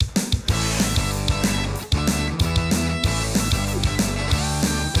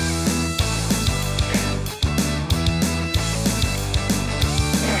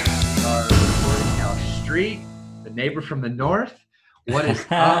neighbor from the north. What is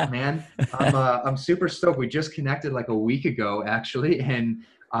up, man? I'm super stoked. We just connected like a week ago, actually, and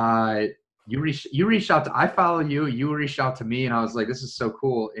uh, you reached out to. I follow you. You reached out to me, and I was like, this is so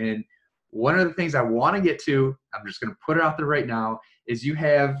cool. And one of the things I want to get to, I'm just going to put it out there right now, is you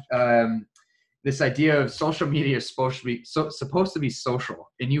have this idea of social media is supposed to be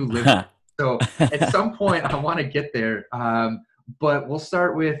social, and you live it. So at some point, I want to get there. But we'll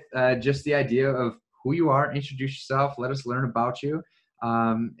start with just the idea of who you are. Introduce yourself. Let us learn about you,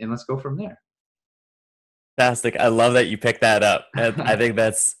 and let's go from there. Fantastic. I love that you picked that up. I think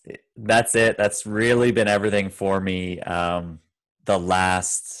that's it. That's really been everything for me the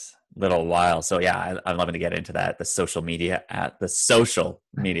last little while. So yeah, I'm loving to get into that. The social media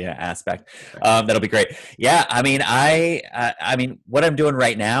aspect. That'll be great. Yeah. I mean, what I'm doing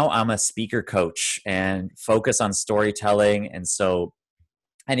right now, I'm a speaker coach and focus on storytelling. And so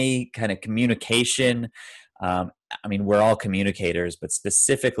any kind of communication, I mean, we're all communicators, but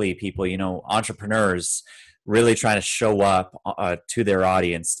specifically people, entrepreneurs really trying to show up to their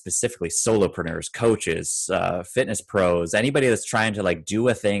audience, specifically solopreneurs, coaches, fitness pros, anybody that's trying to like do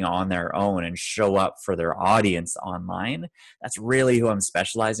a thing on their own and show up for their audience online. That's really who I'm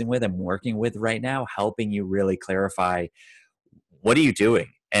specializing with and working with right now, helping you really clarify what are you doing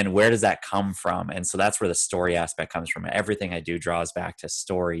and where does that come from? And so that's where the story aspect comes from. Everything I do draws back to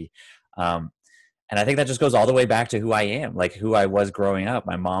story. And I think that just goes all the way back to who I am, like who I was growing up.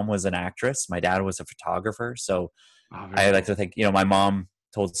 My mom was an actress. My dad was a photographer. So I like to think, my mom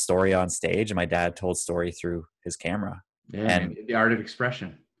told story on stage and my dad told story through his camera. Yeah, and man, the art of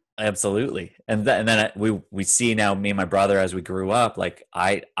expression. Absolutely. And then we see now me and my brother as we grew up, like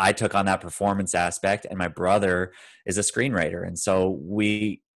I took on that performance aspect and my brother is a screenwriter. And so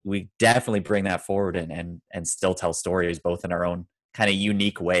we definitely bring that forward and still tell stories both in our own kind of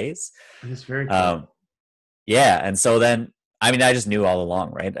unique ways. It's very cool. Yeah. And so then, I mean, I just knew all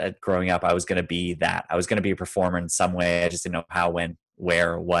along, right? Growing up, I was going to be that. I was going to be a performer in some way. I just didn't know how, when,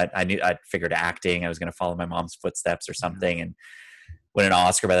 where, what. I figured acting. I was going to follow my mom's footsteps or something. And win an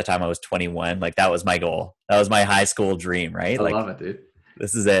Oscar by the time I was 21. Like that was my goal. That was my high school dream, right? I like, love it, dude.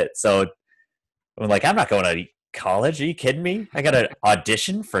 This is it. So I'm like, I'm not going to college. Are you kidding me? I got to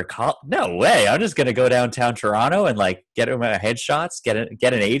audition for college? No way. I'm just going to go downtown Toronto and like get my headshots, get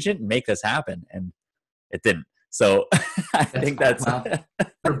an agent and make this happen. And it didn't. So I think that's well,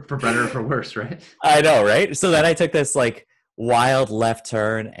 for better or for worse, right? I know, right? So then I took this like wild left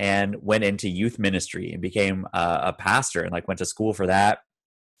turn and went into youth ministry and became a pastor and like went to school for that.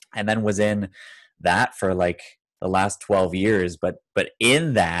 And then was in that for like the last 12 years. But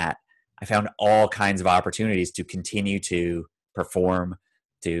in that, I found all kinds of opportunities to continue to perform,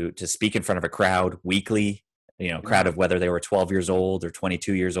 to speak in front of a crowd weekly, crowd of whether they were 12 years old or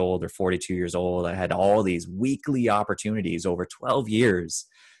 22 years old or 42 years old. I had all these weekly opportunities over 12 years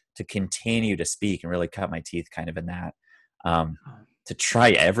to continue to speak and really cut my teeth kind of in that, to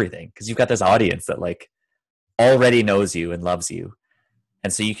try everything. Because you've got this audience that like already knows you and loves you.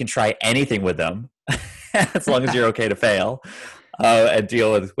 And so you can try anything with them as long as you're okay to fail. And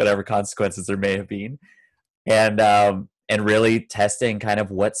deal with whatever consequences there may have been, and really testing kind of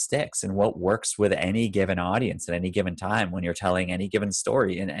what sticks and what works with any given audience at any given time when you're telling any given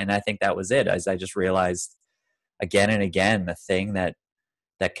story. And I think that was it. As I just realized again and again, the thing that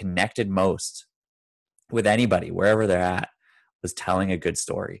connected most with anybody, wherever they're at, was telling a good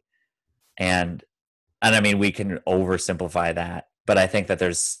story. And I mean, we can oversimplify that. But I think that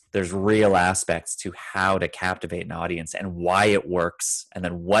there's real aspects to how to captivate an audience and why it works, and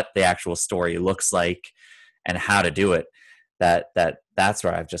then what the actual story looks like and how to do it. That's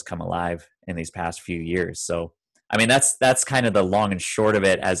where I've just come alive in these past few years. So, I mean, that's kind of the long and short of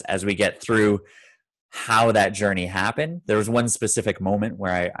it as we get through how that journey happened. There was one specific moment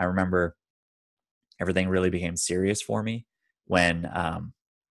where I remember everything really became serious for me when,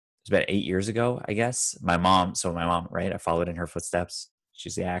 it was about 8 years ago, I guess. My mom, right? I followed in her footsteps.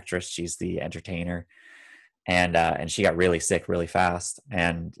 She's the actress. She's the entertainer. And she got really sick really fast.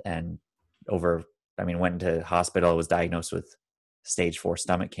 And went into hospital, was diagnosed with stage 4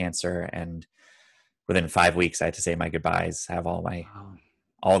 stomach cancer. And within 5 weeks, I had to say my goodbyes, have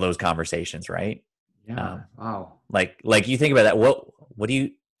all those conversations, right? Yeah. Wow. Like you think about that. What do you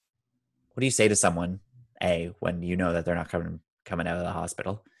say to someone, when you know that they're not coming out of the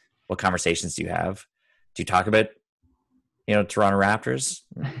hospital? What conversations do you have? Do you talk about, Toronto Raptors?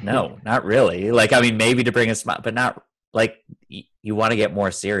 No, not really. Like, I mean, maybe to bring a smile, but not like you want to get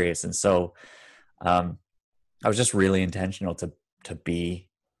more serious. And so, I was just really intentional to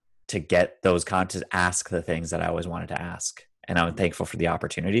get those to ask the things that I always wanted to ask. And I'm thankful for the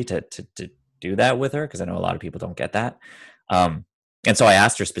opportunity to do that with her, because I know a lot of people don't get that. And so I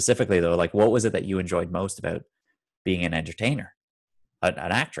asked her specifically though, like, what was it that you enjoyed most about being an entertainer, an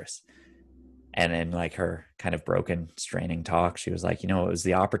actress? And in like her kind of broken, straining talk, she was like, it was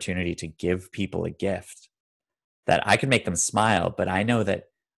the opportunity to give people a gift that I could make them smile, but I know that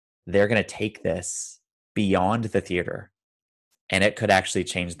they're going to take this beyond the theater, and it could actually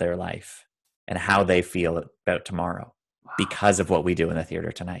change their life and how they feel about tomorrow because of what we do in the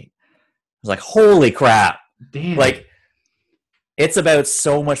theater tonight. I was like, holy crap. Damn. Like, it's about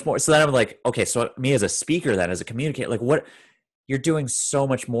so much more. So then I'm like, okay, so me as a speaker, then as a communicator, like, what you're doing so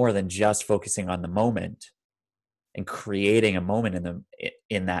much more than just focusing on the moment and creating a moment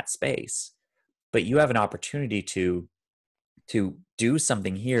in that space. But you have an opportunity to do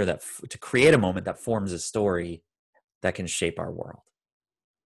something here to create a moment that forms a story that can shape our world.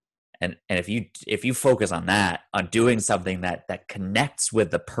 And if you focus on that, on doing something that connects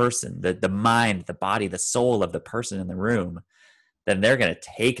with the person, the mind, the body, the soul of the person in the room, then they're going to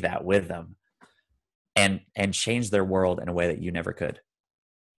take that with them and change their world in a way that you never could,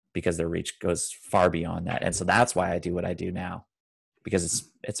 because their reach goes far beyond that. And so that's why I do what I do now, because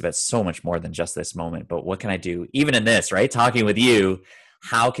it's about so much more than just this moment. But what can I do, even in this, right? Talking with you,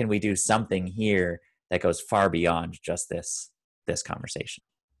 how can we do something here that goes far beyond just this conversation?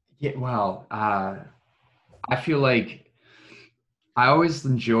 Yeah, well, I feel like I always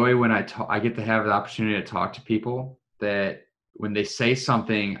enjoy when I get to have the opportunity to talk to people that when they say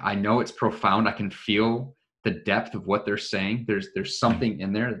something, I know it's profound. I can feel the depth of what they're saying. There's something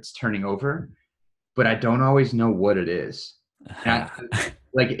in there that's turning over, but I don't always know what it is. And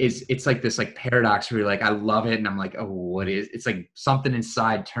like it's like this like paradox where you're like, I love it, and I'm like, oh, what is? It's like something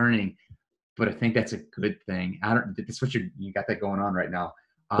inside turning, but I think that's a good thing. That's what you got that going on right now.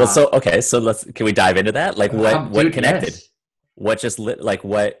 Well, so can we dive into that? Like what Dude, connected? yes. What just like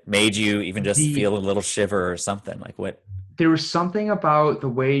what made you even just feel a little shiver or something? Like what? There was something about the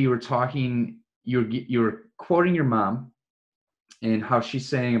way you were talking. You were quoting your mom and how she's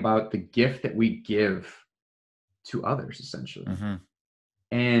saying about the gift that we give to others, essentially. Mm-hmm.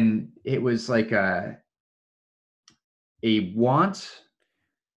 And it was like a want.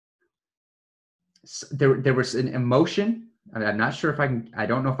 There was an emotion. I'm not sure if I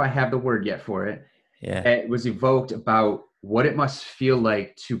don't know if I have the word yet for it. Yeah. It was evoked about what it must feel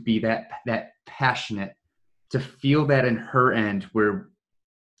like to be that passionate, to feel that in her end where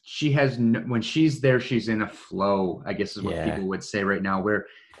she has when she's there, she's in a flow, I guess is what people would say right now, where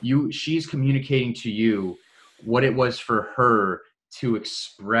she's communicating to you what it was for her to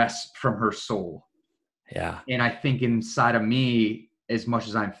express from her soul. Yeah. And I think inside of me, as much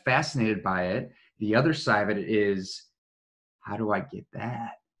as I'm fascinated by it, the other side of it is, how do I get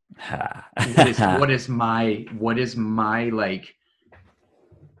that? what is my like,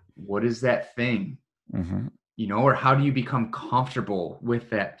 what is that thing? Mm-hmm. Or how do you become comfortable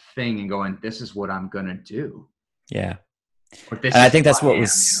with that thing and going, this is what I'm going to do. Yeah. Or this and is I think that's what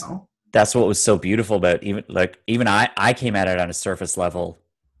that's what was so beautiful about even I came at it on a surface level.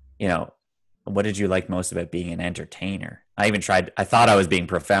 What did you like most about being an entertainer? I thought I was being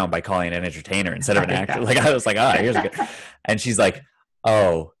profound by calling it an entertainer instead of an actor. Like I was like, here's a good. And she's like,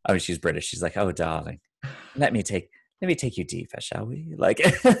 she's British. She's like, oh, darling, let me take you deeper, shall we? Like,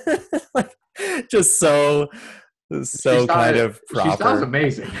 like just so kind of proper. She sounds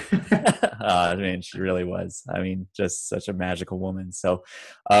amazing. I mean, she really was. I mean, just such a magical woman. So,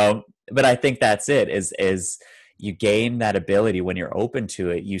 but I think that's it. Is you gain that ability when you're open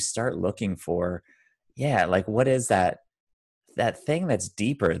to it. You start looking for, like what is that thing that's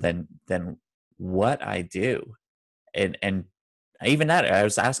deeper than what I do, and even that I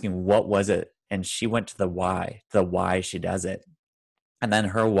was asking what was it, and she went to the why she does it, and then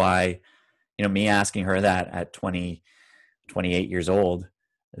her why. Me asking her that at 28 years old,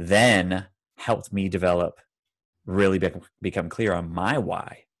 then helped me really become clear on my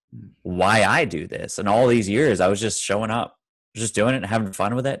why I do this. And all these years, I was just showing up, just doing it and having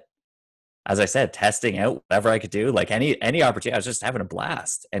fun with it. As I said, testing out whatever I could do, like any opportunity. I was just having a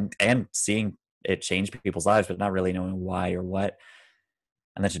blast and seeing it change people's lives, but not really knowing why or what.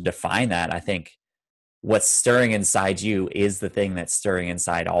 And then to define that, I think what's stirring inside you is the thing that's stirring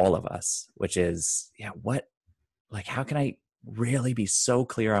inside all of us, which is, how can I really be so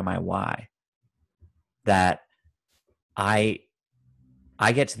clear on my why that I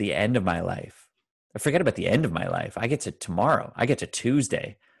get to the end of my life. I forget about the end of my life. I get to tomorrow. I get to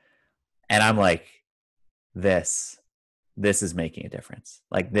Tuesday. And I'm like, this is making a difference.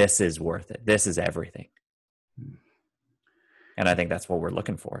 Like, this is worth it. This is everything. And I think that's what we're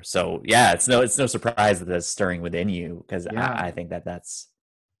looking for. So yeah, it's no surprise that that's stirring within you, because I think that's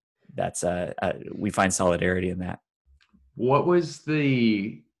that's we find solidarity in that. What was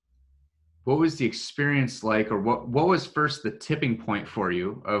the experience like, or what was first the tipping point for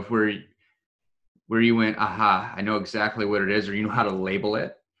you of where you went, aha, I know exactly what it is, or you know how to label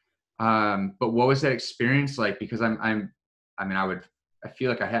it? But what was that experience like? Because I feel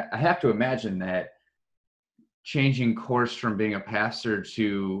like I have to imagine that changing course from being a pastor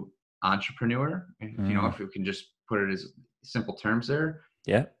to entrepreneur, if we can just put it as simple terms there,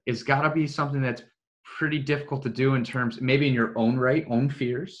 Yeah. it's got to be something that's pretty difficult to do in terms, maybe in your own right, own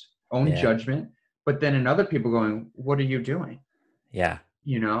fears, own judgment, but then in other people going, what are you doing? Yeah.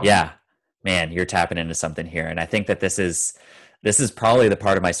 You know? Yeah, man, you're tapping into something here. And I think that this is probably the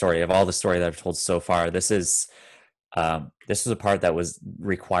part of my story, of all the story that I've told so far. This is a part that was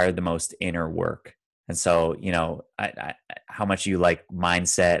required the most inner work. And so, how much you like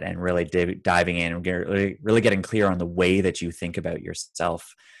mindset and really diving in and really getting clear on the way that you think about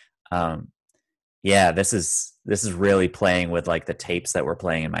yourself. This is really playing with like the tapes that were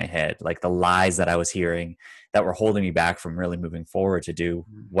playing in my head, like the lies that I was hearing that were holding me back from really moving forward to do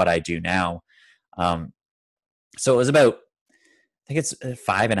what I do now. So it was about, I think it's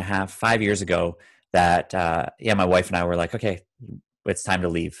 5 years ago that, my wife and I were like, okay, it's time to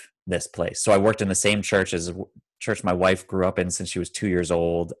leave this place. So I worked in the same church my wife grew up in since she was 2 years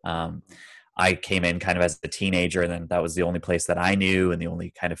old. I came in kind of as a teenager, and then that was the only place that I knew and the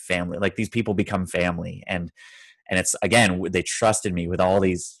only kind of family. Like, these people become family, and it's, again, they trusted me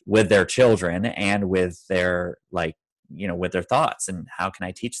with their children and with their, with their thoughts, and how can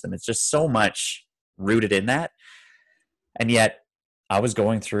I teach them? It's just so much rooted in that. And yet I was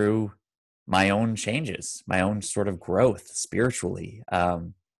going through my own changes, my own sort of growth spiritually,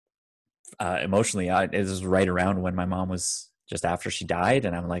 emotionally. It was right around when my mom was, just after she died,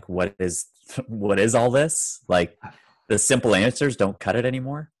 and I'm like, what is all this? Like, the simple answers don't cut it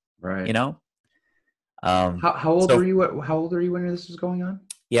anymore, right? How old were you? How old are you when this was going on?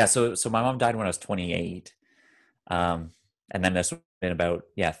 Yeah, so my mom died when I was 28, and then this would have been about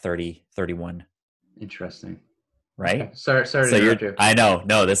 30, 31. Interesting. Right? Okay. Sorry to interrupt you. I know.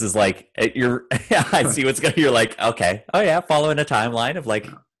 No, this is like, I see what's going. You're like, okay, oh yeah, following a timeline of like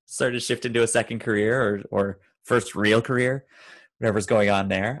starting to shift into a second career or first real career, whatever's going on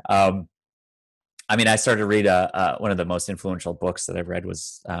there. I started to read one of the most influential books that I've read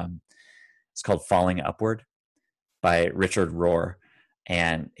was it's called Falling Upward by Richard Rohr,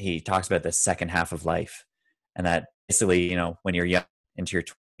 and he talks about the second half of life, and that basically, when you're young, into your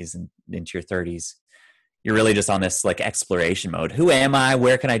 20s and into your 30s, you're really just on this like exploration mode. Who am I?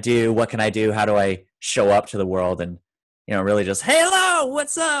 Where can I do? What can I do? How do I show up to the world? And, really just, hey, hello,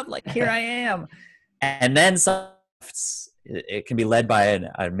 what's up? Like, here I am. And then it can be led by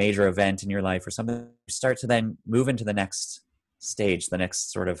a major event in your life or something. You start to then move into the next stage, the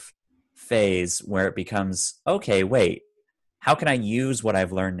next sort of phase where it becomes, okay, wait, how can I use what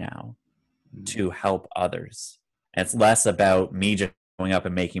I've learned now to help others? And it's less about me just going up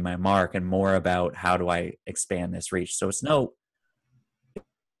and making my mark, and more about how do I expand this reach. So it's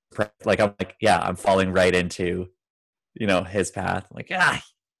I'm falling right into, his path. Like,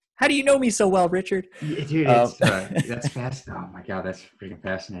 how do you know me so well, Richard? Yeah, dude, that's fast. Oh my God, that's freaking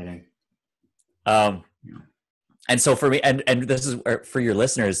fascinating. And so for me, and this is for your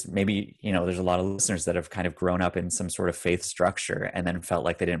listeners, maybe, there's a lot of listeners that have kind of grown up in some sort of faith structure and then felt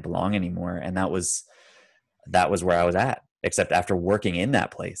like they didn't belong anymore. And that was where I was at, except after working in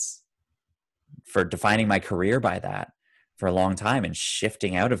that place, for defining my career by that for a long time, and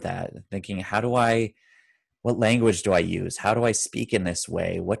shifting out of that, thinking, what language do I use? How do I speak in this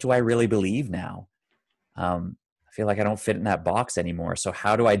way? What do I really believe now? I feel like I don't fit in that box anymore. So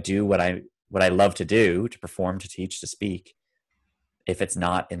how do I do what I love to do, to perform, to teach, to speak, if it's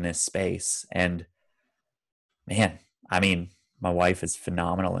not in this space? And man, my wife is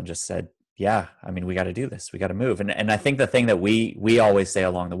phenomenal and just said, yeah, we got to do this. We got to move. And I think the thing that we always say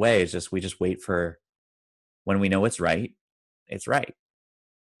along the way is we just wait for when we know it's right. It's right.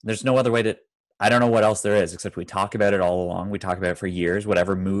 There's no other way I don't know what else there is, except we talk about it all along. We talk about it for years,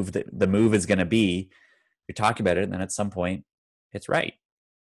 whatever move the move is going to be. We talk about it, and then at some point it's right.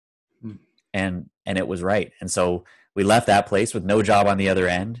 And it was right. And so we left that place with no job on the other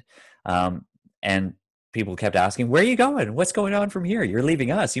end. And people kept asking, where are you going? What's going on from here? You're leaving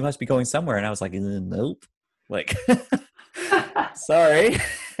us. You must be going somewhere. And I was like, nope. Like, sorry,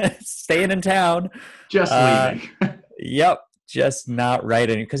 staying in town. Just leaving. Yep. Just not right.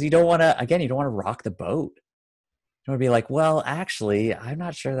 Because you don't want to rock the boat. You want to be like, well, actually, I'm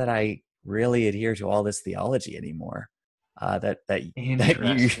not sure that I really adhere to all this theology anymore. That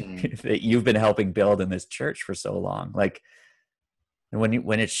you've been helping build in this church for so long. Like, And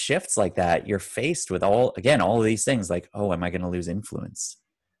when it shifts like that, you're faced with all of these things like, oh, am I going to lose influence?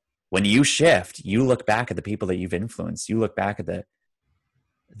 When you shift, you look back at the people that you've influenced. You look back at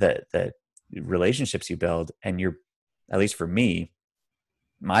the relationships you build, and you're, at least for me,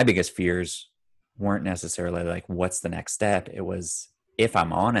 my biggest fears weren't necessarily like, what's the next step? It was, if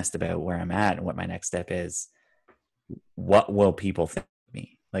I'm honest about where I'm at and what my next step is, what will people think of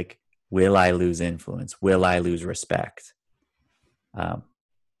me? Like, will I lose influence? Will I lose respect?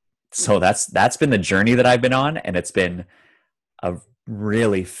 So that's been the journey that I've been on, and it's been a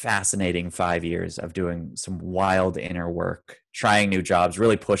really fascinating 5 years of doing some wild inner work, trying new jobs,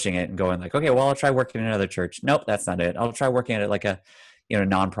 really pushing it and going like, okay, well, I'll try working in another church. Nope, that's not it. I'll try working at like a,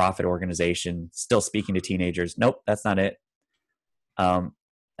 nonprofit organization, still speaking to teenagers. Nope, that's not it. And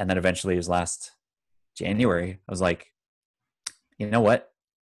then eventually it was last January. I was like, you know what?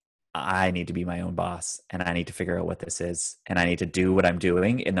 I need to be my own boss, and I need to figure out what this is. And I need to do what I'm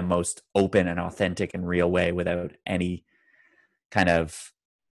doing in the most open and authentic and real way without any kind of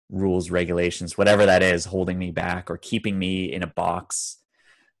rules, regulations, whatever that is, holding me back or keeping me in a box.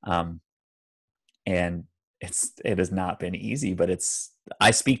 And it has not been easy, but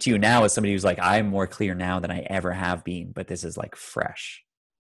I speak to you now as somebody who's like, I'm more clear now than I ever have been, but this is like fresh.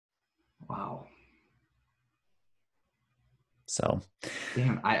 Wow. So,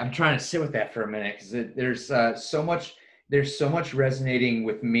 damn, I'm trying to sit with that for a minute, because there's so much resonating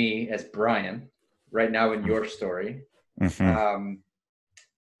with me as Brian right now in your story. mm-hmm.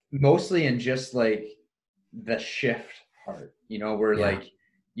 Mostly in just like the shift part, where like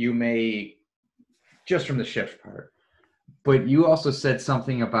you may, just from the shift part, but you also said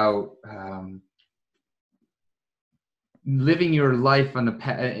something about living your life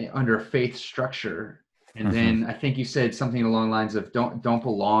under a faith structure. And then I think you said something along the lines of don't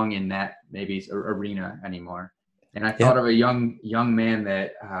belong in that maybe arena anymore. And I thought of a young man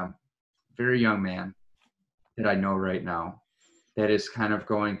that very young man that I know right now that is kind of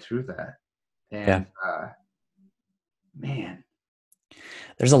going through that. And man,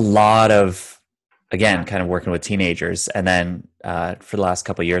 there's a lot of, again, kind of working with teenagers. And then for the last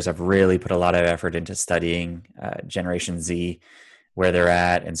couple of years, I've really put a lot of effort into studying Generation Z, where they're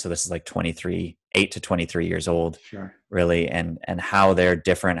at. And so this is like 8 to 23 years old, really, and how they're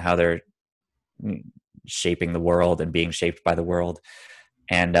different, how they're shaping the world and being shaped by the world.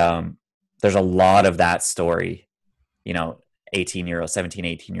 And there's a lot of that story, 17,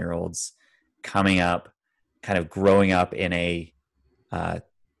 18-year-olds coming up, kind of growing up in a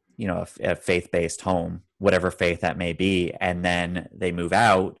faith-based home, whatever faith that may be. And then they move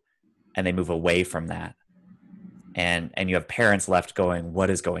out and they move away from that. And you have parents left going, what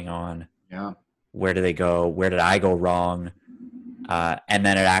is going on? Yeah. Where do they go? Where did I go wrong? And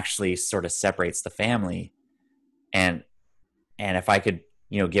then it actually sort of separates the family. And if I could,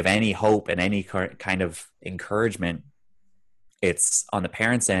 give any hope and any kind of encouragement, it's on the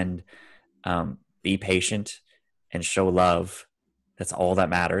parents' end, be patient and show love. That's all that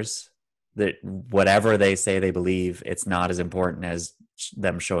matters. That whatever they say they believe, it's not as important as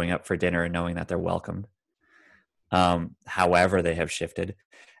them showing up for dinner and knowing that they're welcomed. However they have shifted.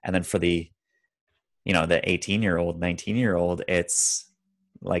 And then for the 18-year-old, 19-year-old, it's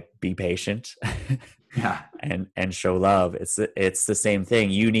like, be patient and show love. It's the same thing.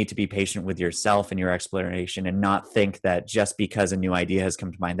 You need to be patient with yourself and your exploration, and not think that just because a new idea has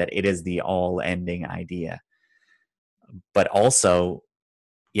come to mind that it is the all ending idea. But also,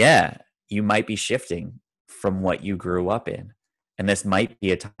 you might be shifting from what you grew up in. And this might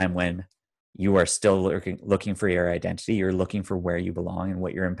be a time when you are still looking for your identity. You're looking for where you belong and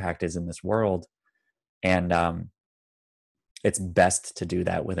what your impact is in this world. And it's best to do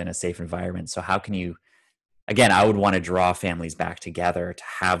that within a safe environment. So how can you, again, I would want to draw families back together to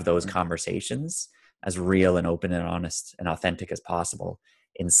have those conversations as real and open and honest and authentic as possible,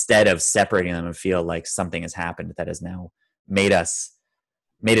 instead of separating them and feel like something has happened that has now made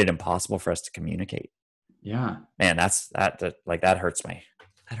it impossible for us to communicate. Yeah. Man, that hurts my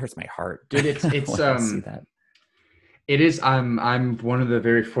heart. Dude, it's see that. It is. I'm one of the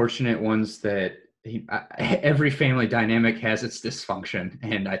very fortunate ones that every family dynamic has its dysfunction,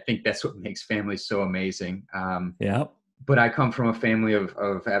 and I think that's what makes families so amazing. But I come from a family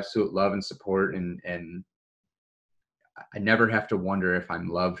of absolute love and support, and I never have to wonder if I'm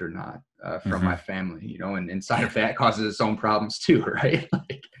loved or not from my family, and inside of that causes its own problems too, right?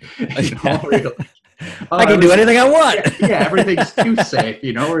 Like, I can do anything I want. Yeah, everything's too safe,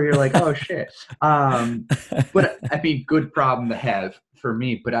 where you're like, oh shit. But I mean, good problem to have for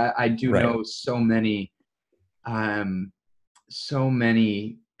me. But I do know so many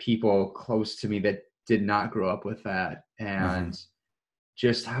people close to me that did not grow up with that, and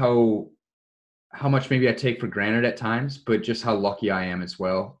just how much maybe I take for granted at times, but just how lucky I am as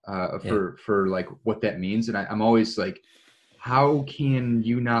well, Yeah. for like what that means. And I'm always like, how can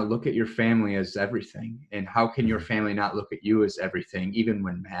you not look at your family as everything? And how can your Mhm. family not look at you as everything, even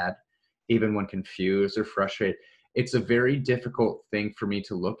when mad, even when confused or frustrated? It's a very difficult thing for me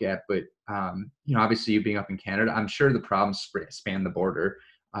to look at, but you know, obviously you being up in Canada, I'm sure the problems span the border.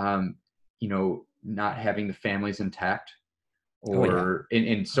 You know, not having the families intact, Oh yeah. or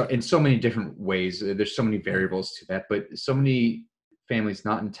in so many different ways. There's so many Yeah. variables to that, but so many families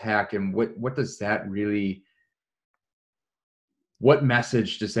not intact. And what does that really, what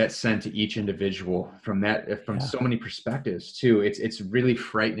message does that send to each individual from that, from Yeah. so many perspectives too? It's really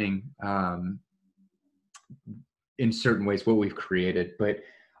frightening, in certain ways what we've created. But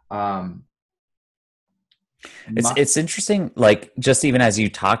um It's my, it's interesting, like just even as you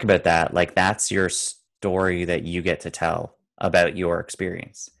talk about that, like that's your story that you get to tell about your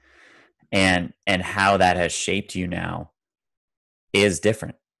experience, and how that has shaped you now is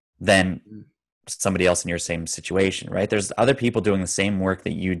different than somebody else in your same situation, right? There's other people doing the same work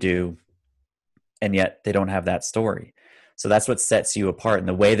that you do, and yet they don't have that story. So that's what sets you apart. And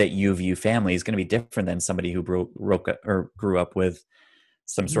the way that you view family is going to be different than somebody who grew up with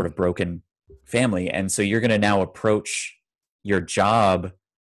some sort of broken family. And so you're going to now approach your job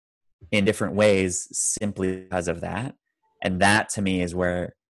in different ways simply because of that. And that to me is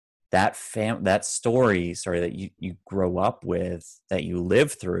where that story, sorry, that you grow up with, that you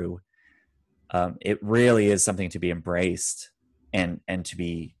live through, it really is something to be embraced and to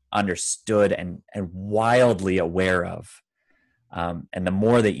be understood and wildly aware of. And the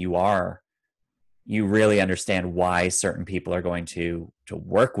more that you are, you really understand why certain people are going to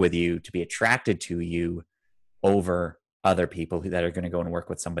work with you, to be attracted to you over other people that are going to go and work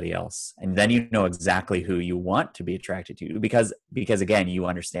with somebody else. And then you know exactly who you want to be attracted to, because again, you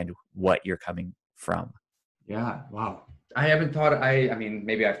understand what you're coming from. Yeah, wow. I haven't thought, I mean,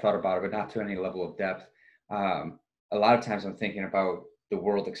 maybe I've thought about it, but not to any level of depth. Um, a lot of times I'm thinking about the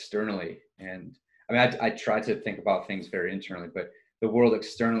world externally. And I mean, I try to think about things very internally, but the world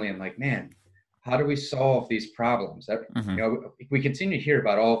externally, I'm like, man, how do we solve these problems? Mm-hmm. You know, we continue to hear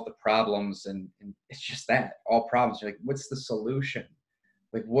about all of the problems, and it's just that, all problems. You're like, what's the solution?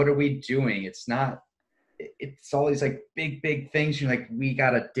 Like, what are we doing? It's not, it's all these like big things. You're like, we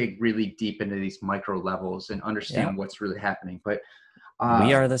got to dig really deep into these micro levels and Yeah, understand what's really happening. But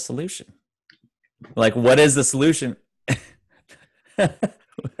we are um the solution. Like, what is the solution?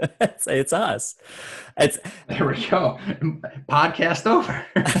 It's us. It's there we go. Podcast over.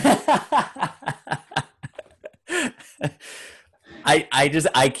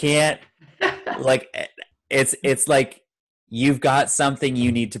 I can't, like, it's like you've got something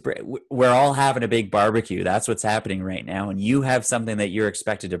you need to bring. We're all having a big barbecue. That's what's happening right now, and you have something that you're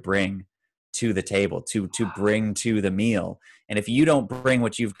expected to bring to the table, to bring to the meal. And if you don't bring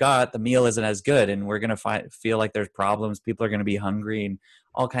what you've got, the meal isn't as good, and we're gonna feel like there's problems. People are gonna be hungry and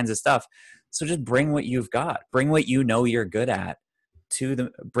all kinds of stuff. So just bring what you've got. Bring what you know you're good at to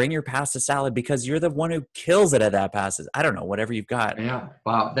the bring your pasta salad, because you're the one who kills it at that pasta. I don't know, whatever you've got. Yeah,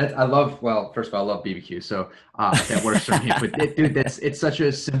 wow. That I love. Well, first of all, I love BBQ, so that works for me. But dude, it's such a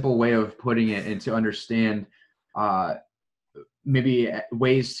simple way of putting it, and to understand, uh, maybe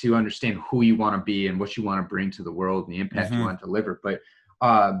ways to understand who you want to be and what you want to bring to the world and the impact you Hmm. want to deliver. But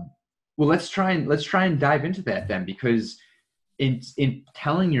well, let's try and dive into that then, because in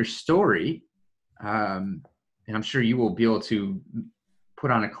telling your story, and I'm sure you will be able to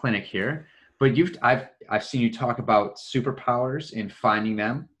put on a clinic here. But I've seen you talk about superpowers and finding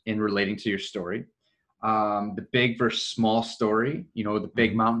them in relating to your story. The big versus small story, you know, the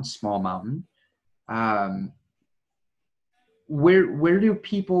big Hmm. mountain, small mountain. Um, where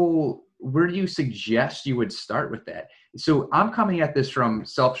do you suggest you would start with that? So I'm coming at this from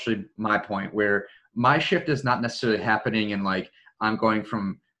selfishly my point, where my shift is not necessarily happening in like, I'm going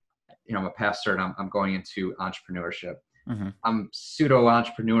from, you know, I'm a pastor and I'm going into entrepreneurship. Hmm. I'm pseudo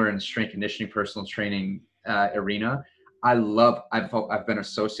entrepreneur in strength conditioning, personal training arena. I've been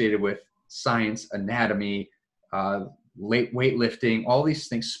associated with science, anatomy, late weightlifting, all these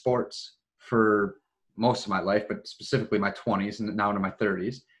things, sports for most of my life, but specifically my 20s and now into my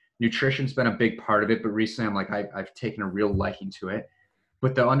 30s. Nutrition's been a big part of it, but recently I'm like, I've taken a real liking to it.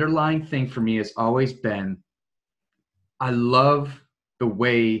 But the underlying thing for me has always been, I love the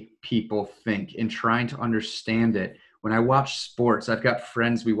way people think and trying to understand it. When I watch sports, I've got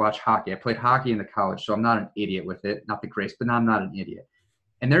friends, we watch hockey. I played hockey in the college, so I'm not an idiot with it. Not the greatest, but I'm not an idiot.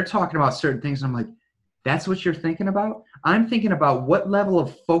 And they're talking about certain things. And I'm like, That's what you're thinking about? I'm thinking about what level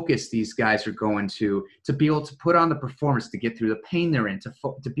of focus these guys are going to be able to put on the performance, to get through the pain they're in, to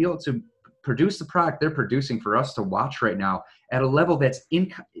be able to produce the product they're producing for us to watch right now at a level that's we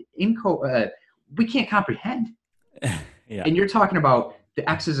can't comprehend. Yeah. And you're talking about the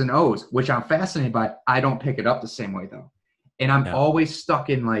X's and O's, which I'm fascinated by. I don't pick it up the same way though. And I'm Yeah. always stuck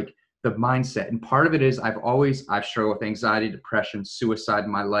in like the mindset. And part of it is I've struggled with anxiety, depression, suicide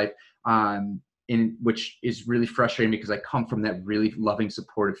in my life. In which is really frustrating because I come from that really loving,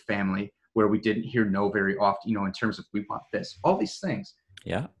 supportive family where we didn't hear no very often, you know, in terms of we want this, all these things.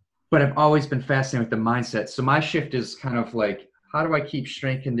 Yeah. But I've always been fascinated with the mindset. So my shift is kind of like, how do I keep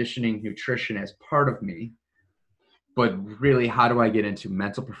strength conditioning, nutrition as part of me? But really, how do I get into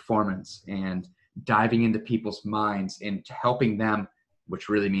mental performance and diving into people's minds and helping them, which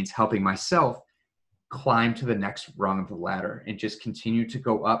really means helping myself climb to the next rung of the ladder and just continue to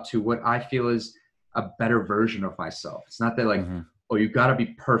go up to what I feel is a better version of myself. It's not that like, Mm-hmm. oh, you've got to be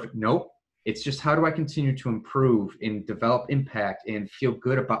perfect. Nope. It's just how do I continue to improve and develop impact and feel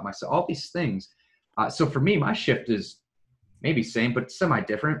good about myself, all these things. So for me, my shift is maybe same, but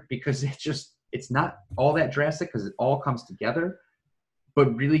semi-different because it's not all that drastic because it all comes together,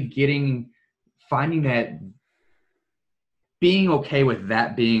 but really finding that being okay with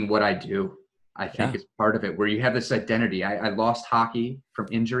that being what I do, I think Yeah. is part of it, where you have this identity. I lost hockey from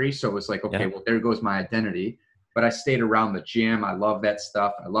injury. So it was like, okay, Yeah. well, there goes my identity. But I stayed around the gym. I love that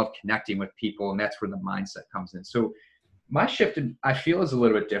stuff. I love connecting with people. And that's where the mindset comes in. So my shift, I feel, is a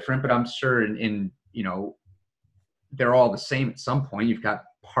little bit different, but I'm sure you know, they're all the same at some point. You've got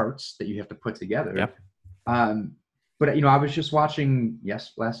parts that you have to put together. Yep. But, you know, I was just watching,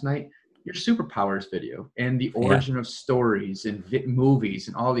 last night, your superpowers video and the Yeah. origin of stories and movies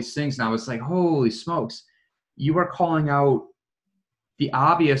and all these things. And I was like, holy smokes, you are calling out the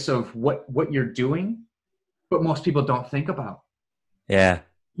obvious of what you're doing, but most people don't think about. Yeah.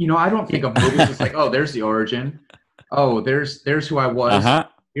 You know, I don't think of movies as like, oh, there's the origin. Oh, there's who I was. Uh-huh.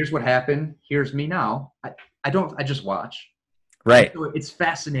 Here's what happened. Here's me now. I just watch. Right. So it's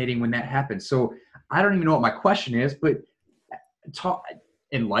fascinating when that happens. So I don't even know what my question is, but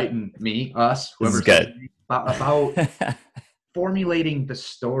enlighten me, us, This is whoever's good. listening, about formulating the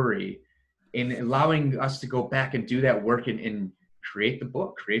story and allowing us to go back and do that work and create the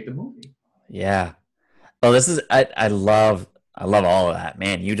book, create the movie. Yeah. Well, this is I love all of that,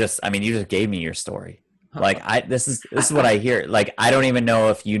 man. You just gave me your story. Like this is what I hear. Like I don't even know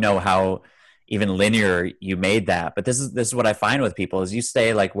if you know how even linear you made that, but this is what I find with people is you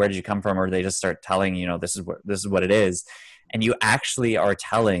say like, where did you come from? Or they just start telling, you know, this is what it is. And you actually are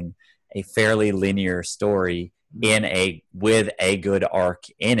telling a fairly linear story with a good arc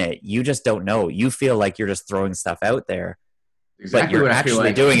in it. You just don't know. You feel like you're just throwing stuff out there. Exactly, but you're what I feel actually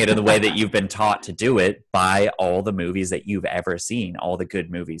like. doing it in the way that you've been taught to do it by all the movies that you've ever seen, all the good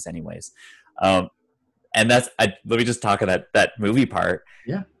movies anyways. And let me just talk about that movie part.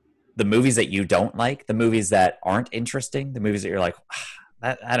 Yeah. The movies that you don't like, the movies that aren't interesting, the movies that you're like,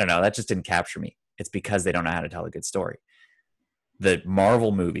 I don't know, that just didn't capture me. It's because they don't know how to tell a good story. The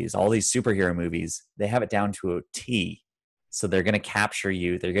Marvel movies, all these superhero movies, they have it down to a T. So they're going to capture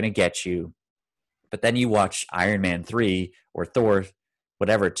you. They're going to get you. But then you watch Iron Man 3 or Thor,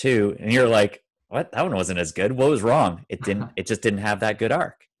 whatever, 2, and you're like, what? That one wasn't as good. What was wrong? It just didn't have that good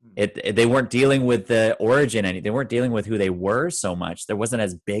arc. They weren't dealing with the origin. They weren't dealing with who they were so much. There wasn't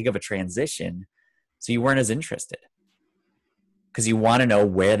as big of a transition. So you weren't as interested because you want to know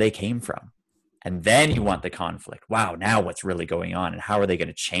where they came from. And then you want the conflict. Wow, now what's really going on? And how are they going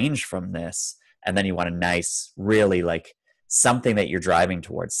to change from this? And then you want a nice, really like something that you're driving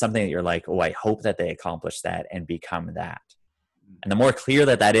towards, something that you're like, oh, I hope that they accomplish that and become that. And the more clear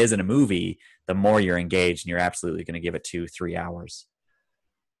that is in a movie, the more you're engaged and you're absolutely going to give it 2-3 hours.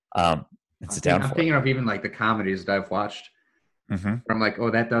 I'm thinking of even like the comedies that I've watched. Mm-hmm. Where I'm like,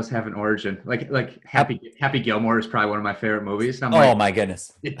 oh, that does have an origin. Like Happy Gilmore is probably one of my favorite movies. And I'm like, my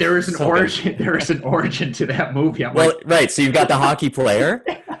goodness, there is an origin. There is an origin to that movie. Right. So you've got the hockey player.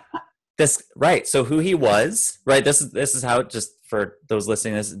 Right. So who he was. Right. This is how, just for those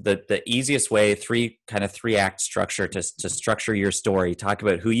listening, this is the easiest way. 3 act structure to structure your story. Talk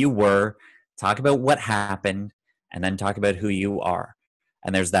about who you were. Talk about what happened, and then talk about who you are.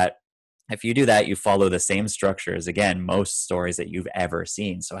 And there's that. If you do that, you follow the same structure as, again, most stories that you've ever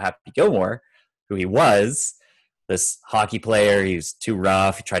seen. So Happy Gilmore, who he was, this hockey player, he was too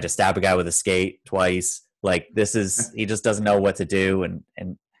rough. He tried to stab a guy with a skate twice. Like he just doesn't know what to do. And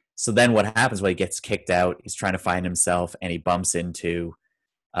so then what happens when he gets kicked out, he's trying to find himself and he bumps into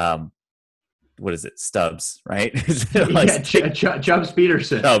what is it? Stubbs, right? Yeah, Chubbs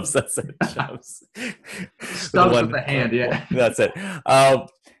Peterson. Stubbs, that's it. Stubbs. Stubbs with the hand, yeah. That's it.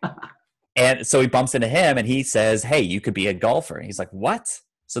 And so he bumps into him and he says, hey, you could be a golfer. And he's like, what?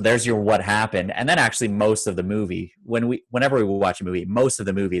 So there's your what happened. And then actually most of the movie, whenever we watch a movie, most of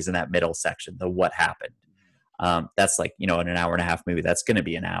the movie is in that middle section, the what happened. That's like, in an hour and a half movie, that's going to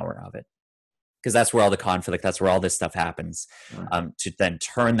be an hour of it. Because that's where all the conflict, that's where all this stuff happens, to then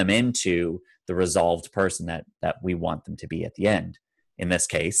turn them into the resolved person that we want them to be at the end. In this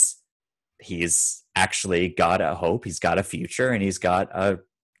case, he's actually got a hope, he's got a future, and he's got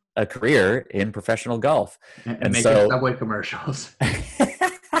a career in professional golf. And making Subway commercials.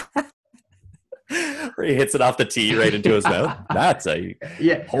 Where he hits it off the tee right into his mouth. That's a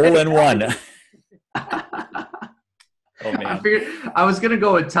hole in one. Oh, man. I was gonna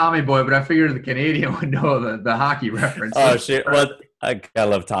go with Tommy Boy, but I figured the Canadian would know the hockey reference. Oh shit! Well, I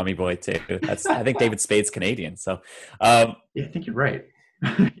love Tommy Boy too. I think David Spade's Canadian. So, yeah, I think you're right.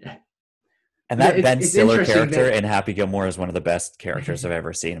 And that Ben Stiller character in Happy Gilmore is one of the best characters I've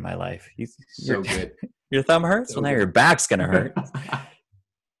ever seen in my life. He's so good. Your thumb hurts? Well, now your back's gonna hurt.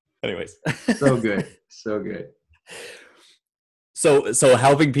 Anyways, so good, so good. So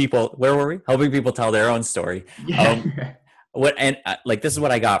helping people, where were we? Helping people tell their own story. Yeah. This is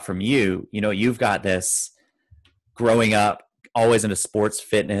what I got from you. You've got this growing up, always into sports,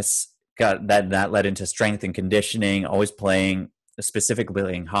 fitness, got that led into strength and conditioning, always playing, specifically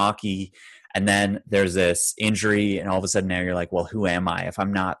playing hockey. And then there's this injury, and all of a sudden now you're like, well, who am I? If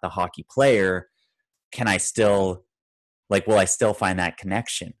I'm not the hockey player, can I still, will I still find that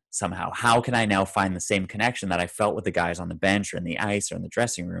connection somehow? How can I now find the same connection that I felt with the guys on the bench or in the ice or in the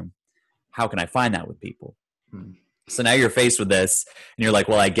dressing room? How can I find that with people? So now you're faced with this and you're like,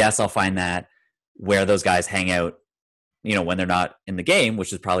 well, I guess I'll find that where those guys hang out, when they're not in the game,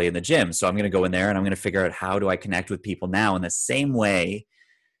 which is probably in the gym. So I'm going to go in there and I'm going to figure out, how do I connect with people now in the same way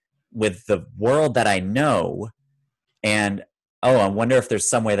with the world that I know? And I wonder if there's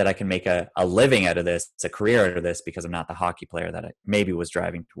some way that I can make a living out of this, a career out of this, because I'm not the hockey player that I maybe was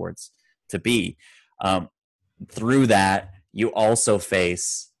driving towards to be. Through that, you also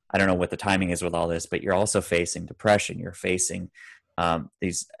face, I don't know what the timing is with all this, but you're also facing depression. You're facing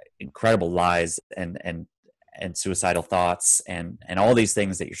these incredible lies and suicidal thoughts and all these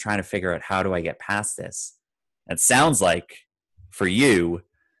things that you're trying to figure out, how do I get past this? It sounds like for you,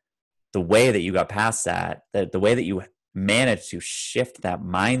 the way that you got past that, the way that you managed to shift that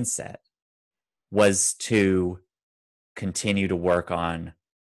mindset was to continue to work on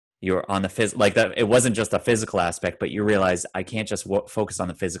the it wasn't just a physical aspect, but you realize I can't just focus on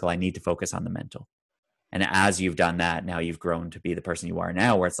the physical, I need to focus on the mental. And as you've done that, now you've grown to be the person you are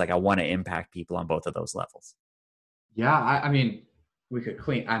now, where it's like, I want to impact people on both of those levels. Yeah. I mean,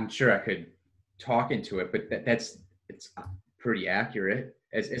 I'm sure I could talk into it, but it's pretty accurate.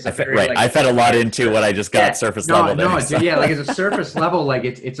 I fed a lot into what I just got surface level there. Dude, yeah, it's a surface level,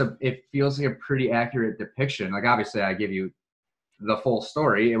 it feels like a pretty accurate depiction. Like, obviously I give you the full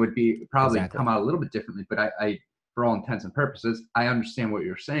story. It would be probably come out a little bit differently, but I for all intents and purposes, I understand what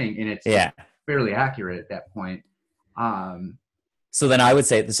you're saying, and it's fairly accurate at that point. So then I would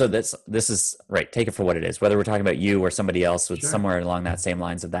say, so this is right. Take it for what it is. Whether we're talking about you or somebody else with somewhere along that same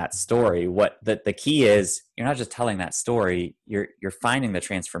lines of that story, what the key is, you're not just telling that story. You're finding the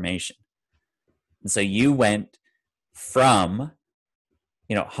transformation. And so you went from,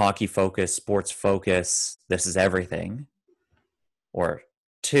 hockey focus, sports focus, this is everything, or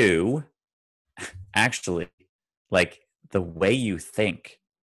to actually, the way you think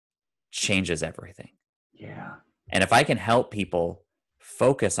changes everything. Yeah. And if I can help people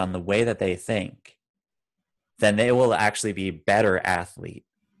focus on the way that they think, then they will actually be a better athlete,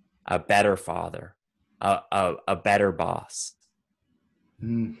 a better father, a better boss.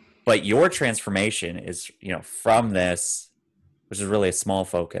 But your transformation is, from this, which is really a small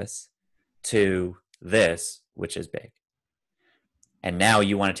focus, to this, which is big. And now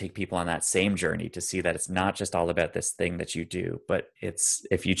you want to take people on that same journey to see that it's not just all about this thing that you do, but it's,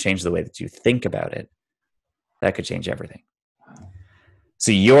 if you change the way that you think about it, that could change everything.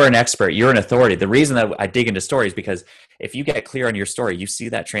 So you're an expert, you're an authority. The reason that I dig into stories, because if you get clear on your story, you see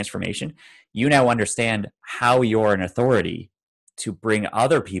that transformation, you now understand how you're an authority to bring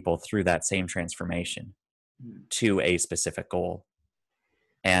other people through that same transformation to a specific goal.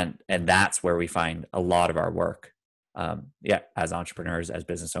 And that's where we find a lot of our work. As entrepreneurs, as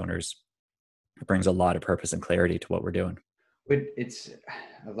business owners, it brings a lot of purpose and clarity to what we're doing. I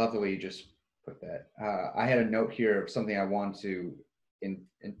love the way you just put that. I had a note here of something I want to, in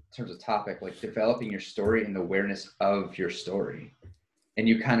terms of topic, like developing your story and the awareness of your story. and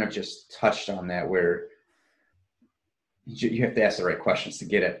you kind of just touched on that, where you have to ask the right questions to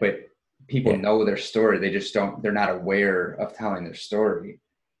get it, but people Yeah. know their story. They just don't, they're not aware of telling their story.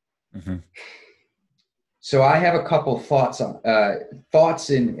 Mm-hmm. So I have a couple thoughts on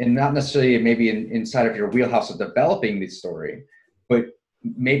thoughts in not necessarily maybe inside of your wheelhouse of developing the story, but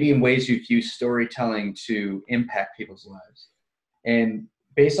maybe in ways you've used storytelling to impact people's lives. And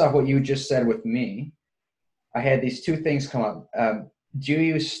based off what you just said with me, I had these two things come up. Do you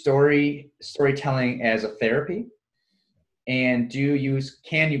use storytelling as a therapy? And do you use,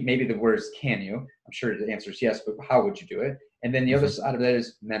 can you, maybe the words can you, I'm sure the answer is yes, but how would you do it? And then the other Mm-hmm. side of that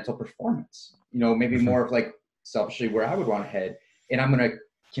is mental performance, maybe Mm-hmm. more of like selfishly where I would want to head. And I'm going to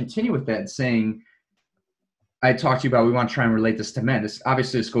continue with that and saying, I talked to you about, we want to try and relate this to men. This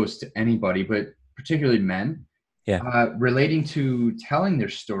goes to anybody, but particularly men, Yeah. relating to telling their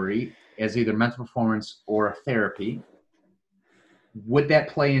story as either mental performance or a therapy. Would that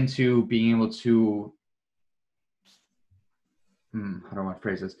play into being able to, how do I want to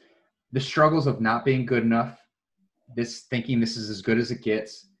phrase this? The struggles of not being good enough, this thinking this is as good as it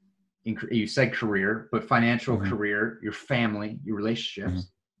gets. You said career, but financial, Mm-hmm. career, your family, your relationships,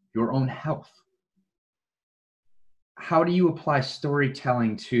 Mm-hmm. your own health. How do you apply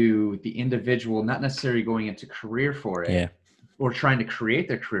storytelling to the individual, not necessarily going into career for it, Yeah. or trying to create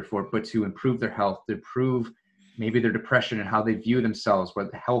their career for it, but to improve their health, to improve maybe their depression and how they view themselves,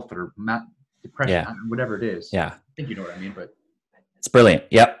 whether health or depression, Yeah. whatever it is. Yeah. I think you know what I mean, but It's brilliant.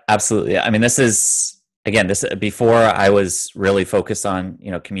 Yep, absolutely. I mean, this is, again, this before I was really focused on,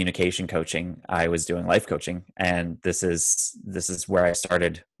 communication coaching, I was doing life coaching, and this is where I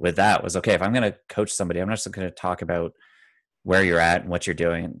started with that. Was, okay, if I'm going to coach somebody, I'm not just going to talk about where you're at and what you're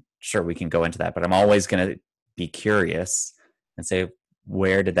doing. And sure, we can go into that, but I'm always going to be curious and say,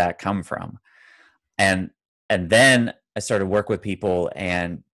 where did that come from? And then I started work with people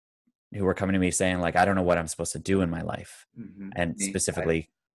and who were coming to me saying, like, I don't know what I'm supposed to do in my life. And specifically,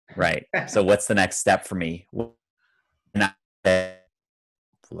 right. So what's the next step for me?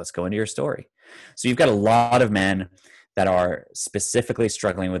 Let's go into your story. So you've got a lot of men that are specifically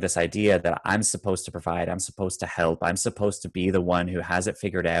struggling with this idea that I'm supposed to provide, I'm supposed to help, I'm supposed to be the one who has it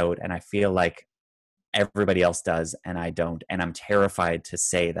figured out. And I feel like everybody else does and I don't. And I'm terrified to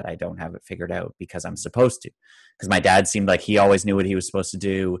say that I don't have it figured out because I'm supposed to. Because my dad seemed like he always knew what he was supposed to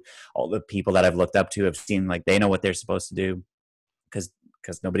do. All the people that I've looked up to have seemed like they know what they're supposed to do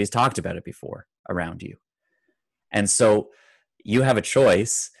because nobody's talked about it before around you. And so you have a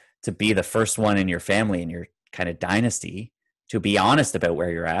choice to be the first one in your family, in your kind of dynasty, to be honest about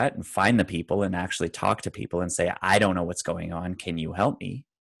where you're at and find the people and actually talk to people and say, I don't know what's going on. Can you help me?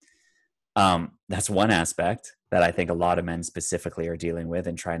 That's one aspect that I think a lot of men specifically are dealing with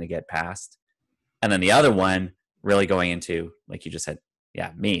and trying to get past. And then the other one really going into, like you just said,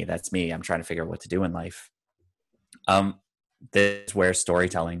 yeah, that's me. I'm trying to figure out what to do in life. This is where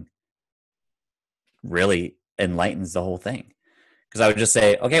storytelling really enlightens the whole thing. Because I would just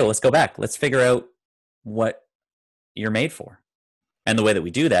say, okay, well, let's go back. Let's figure out what you're made for. And the way that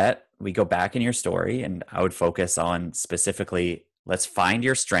we do that, we go back in your story, and I would focus on specifically, let's find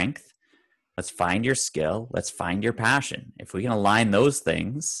your strength. Let's find your skill. Let's find your passion. If we can align those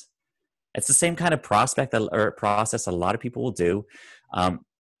things, it's the same kind of process a lot of people will do. And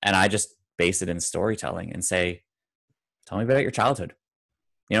I just base it in storytelling and say, tell me about your childhood.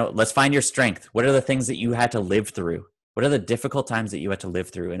 Let's find your strength. What are the things that you had to live through? What are the difficult times that you had to live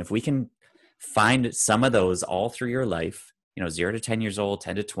through? And if we can find some of those all through your life, 0 to 10 years old,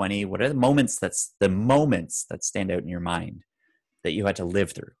 10 to 20, what are the moments that stand out in your mind that you had to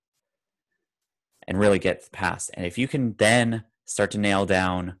live through and really get past? And if you can then start to nail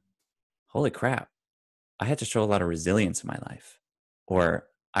down, holy crap, I had to show a lot of resilience in my life, or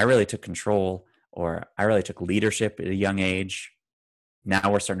I really took control, or I really took leadership at a young age. Now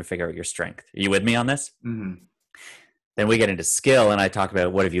we're starting to figure out your strength. Are you with me on this? Mm-hmm. Then we get into skill, and I talk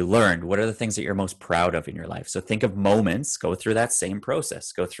about, what have you learned? What are the things that you're most proud of in your life? So think of moments, go through that same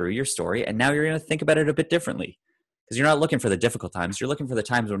process, go through your story, and now you're going to think about it a bit differently, because you're not looking for the difficult times. You're looking for the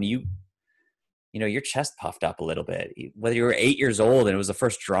times when your chest puffed up a little bit, whether you were 8 years old and it was the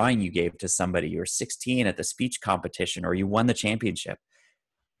first drawing you gave to somebody, you were 16 at the speech competition, or you won the championship.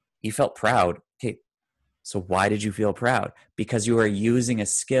 You felt proud. Okay, so why did you feel proud? Because you are using a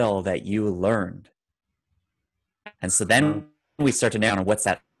skill that you learned. And so then we start to nail on what's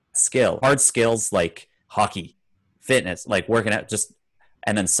that skill. Hard skills like hockey, fitness, like working out,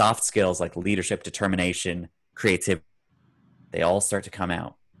 and then soft skills like leadership, determination, creativity. They all start to come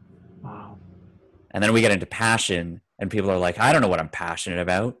out. Wow. And then we get into passion, and people are like, I don't know what I'm passionate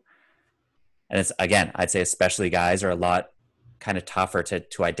about. And it's, again, I'd say especially guys are a lot kind of tougher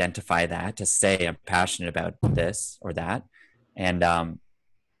to identify that, to say I'm passionate about this or that. And I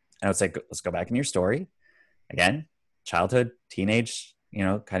would say, let's go back in your story again, childhood, teenage,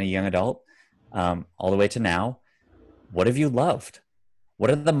 kind of young adult, all the way to now. What have you loved? What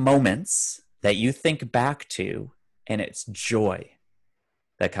are the moments that you think back to and it's joy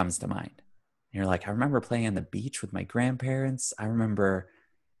that comes to mind? And you're like, I remember playing on the beach with my grandparents. I remember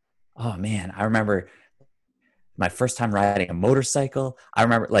my first time riding a motorcycle. I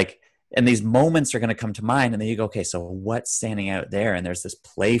remember and these moments are going to come to mind. And then you go, okay, so what's standing out there? And there's this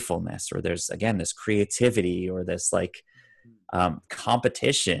playfulness, or there's, again, this creativity, or this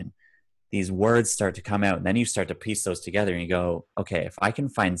competition. These words start to come out, and then you start to piece those together and you go, okay, if I can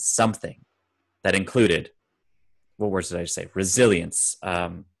find something that included, what words did I say? Resilience,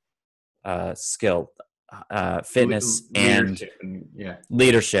 skill, fitness,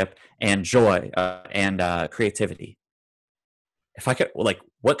 leadership and joy, and creativity. If I could,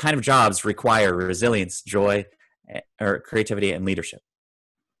 what kind of jobs require resilience, joy, or creativity and leadership?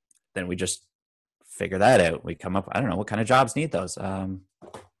 Then we just figure that out. We come up, I don't know, what kind of jobs need those?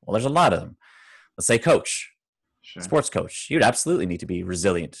 Well, there's a lot of them. Let's say coach, sure. Sports coach. You'd absolutely need to be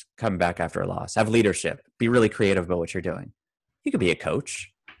resilient coming back after a loss, have leadership, be really creative about what you're doing. You could be a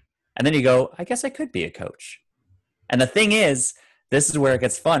coach. And then you go, I guess I could be a coach. And the thing is, this is where it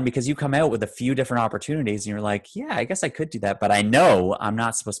gets fun, because you come out with a few different opportunities and you're like, yeah, I guess I could do that. But I know I'm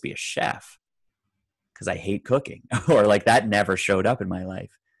not supposed to be a chef because I hate cooking, or that never showed up in my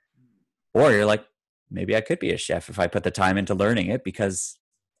life. Or you're like, maybe I could be a chef if I put the time into learning it, because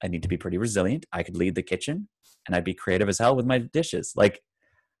I need to be pretty resilient. I could lead the kitchen and I'd be creative as hell with my dishes.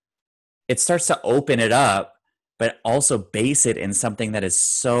 It starts to open it up, but also base it in something that is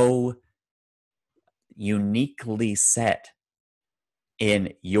so uniquely set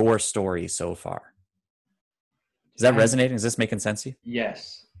in your story so far. Is that resonating? Is this making sense to you?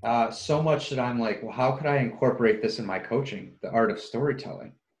 Yes. So much that I'm like, well, how could I incorporate this in my coaching, the art of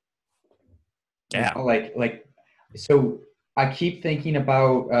storytelling? Yeah. So I keep thinking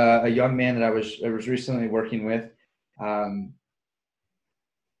about a young man that I was recently working with.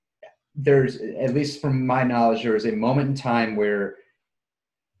 There's, at least from my knowledge, there was a moment in time where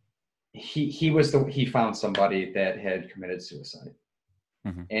he found somebody that had committed suicide.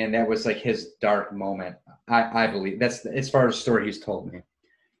 Mm-hmm. And that was his dark moment. I believe that's as far as the story he's told me,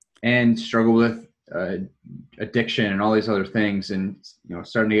 and struggled with addiction and all these other things, and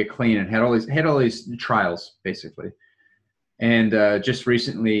starting to get clean, and had all these trials basically. And just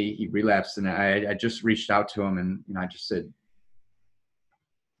recently he relapsed, and I just reached out to him, and I just said,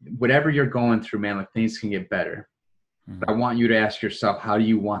 whatever you're going through, man, things can get better. Mm-hmm. But I want you to ask yourself, how do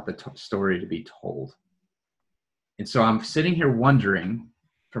you want the story to be told? And so I'm sitting here wondering,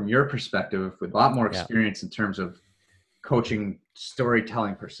 from your perspective, with a lot more experience in terms of coaching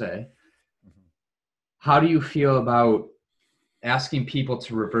storytelling per se, how do you feel about asking people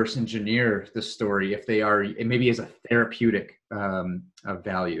to reverse engineer the story if they are, maybe as a therapeutic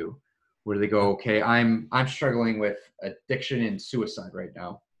value, where they go, okay, I'm struggling with addiction and suicide right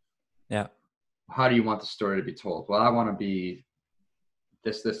now. Yeah. How do you want the story to be told? Well, I want to be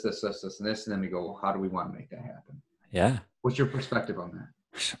this, and this. And then we go, well, how do we want to make that happen? Yeah. What's your perspective on that?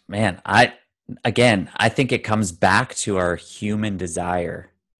 Man, I think it comes back to our human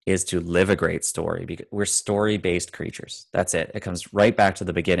desire is to live a great story, because we're story-based creatures. That's it. It comes right back to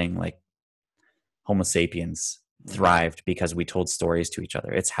the beginning. Homo sapiens thrived because we told stories to each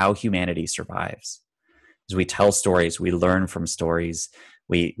other. It's how humanity survives. As we tell stories, we learn from stories,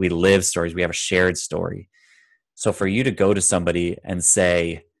 we live stories, we have a shared story. So for you to go to somebody and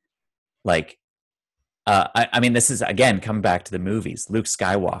say, I mean, this is, again, coming back to the movies. Luke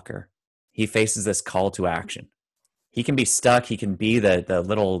Skywalker, he faces this call to action. He can be stuck. He can be the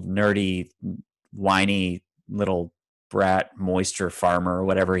little nerdy, whiny little brat moisture farmer or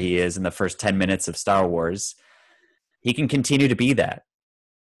whatever he is in the first 10 minutes of Star Wars. He can continue to be that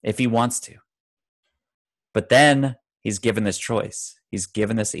if he wants to. But then he's given this choice. He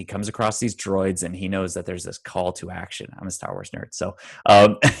comes across these droids, and he knows that there's this call to action. I'm a Star Wars nerd. So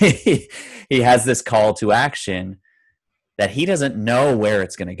he has this call to action that he doesn't know where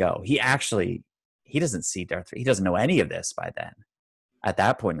it's going to go. He doesn't see Darth Vader. He doesn't know any of this by then. At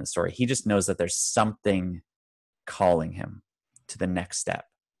that point in the story, he just knows that there's something calling him to the next step.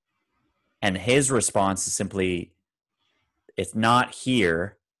 And his response is simply, it's not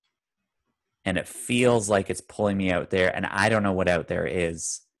here, and it feels like it's pulling me out there, and I don't know what out there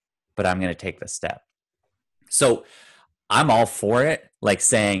is, but I'm going to take the step. So I'm all for it,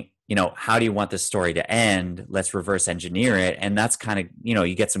 saying, how do you want this story to end? Let's reverse engineer it. And that's kind of,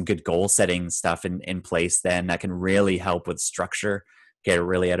 you get some good goal setting stuff in place then that can really help with structure, get it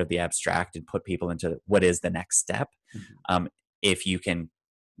really out of the abstract and put people into what is the next step. If you can,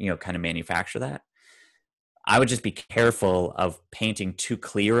 kind of manufacture that. I would just be careful of painting too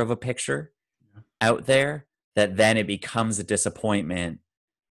clear of a picture out there that then it becomes a disappointment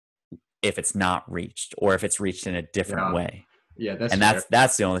if it's not reached or if it's reached in a different way. Yeah,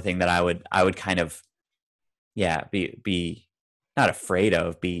 that's the only thing that I would kind of be not afraid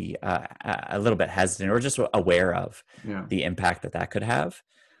of, be a little bit hesitant or just aware of the impact that could have.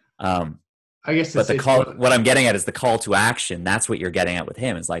 I guess, but what I'm getting at is the call to action. That's what you're getting at with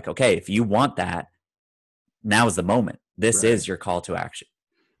him. Is like, okay, if you want that, now is the moment. This is your call to action.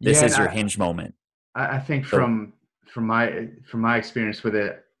 This is your hinge moment. I think from my experience with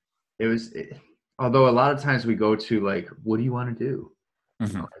it, although a lot of times we go to like, what do you want to do?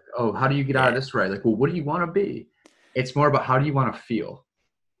 Like, oh, how do you get out of this right? Like, well, what do you want to be? It's more about how do you want to feel?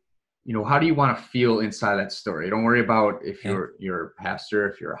 How do you want to feel inside that story? Don't worry about if you're a pastor,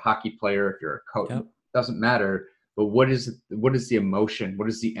 if you're a hockey player, if you're a coach. It doesn't matter. But what is the emotion? What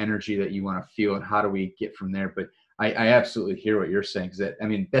is the energy that you want to feel, and how do we get from there? But I absolutely hear what you're saying.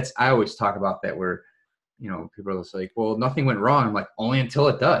 I always talk about that where, people are just like, well, nothing went wrong. I'm like, only until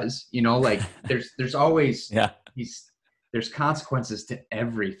it does. Like there's always there's consequences to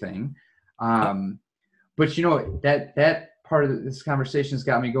everything. But that part of this conversation has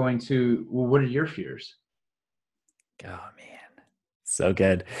got me going to, well, what are your fears? Oh man, so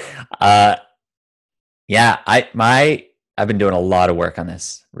good. I've been doing a lot of work on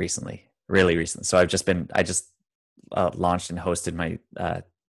this recently, really recently. So I just launched and hosted my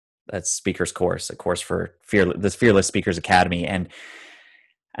speakers course, a course for this Fearless Speakers Academy. And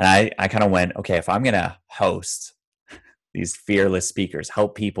I kind of went, okay, if I'm going to host these fearless speakers,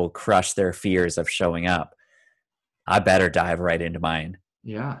 help people crush their fears of showing up, I better dive right into mine.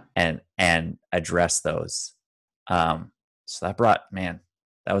 Yeah. And address those. So that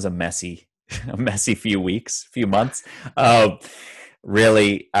was a messy few months of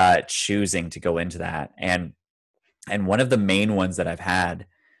really choosing to go into that. And one of the main ones that I've had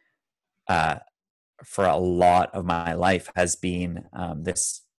for a lot of my life has been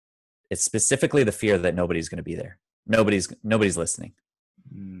it's specifically the fear that nobody's going to be there. Nobody's listening.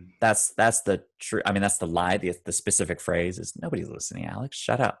 That's the true. I mean, that's the lie. The specific phrase is nobody's listening. Alex,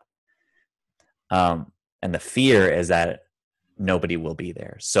 shut up. And the fear is that nobody will be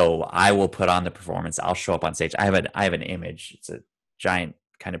there. So I will put on the performance. I'll show up on stage. I have an image. It's a giant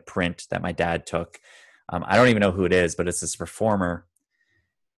kind of print that my dad took. I don't even know who it is, but it's this performer.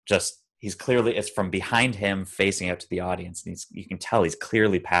 It's from behind him facing out to the audience. And you can tell he's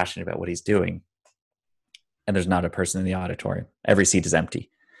clearly passionate about what he's doing. And there's not a person in the auditorium. Every seat is empty.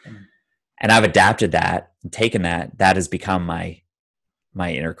 And I've adapted that and taken that. That has become my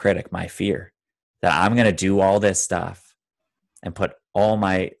inner critic, my fear, that I'm going to do all this stuff and put all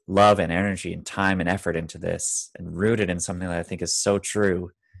my love and energy and time and effort into this and root it in something that I think is so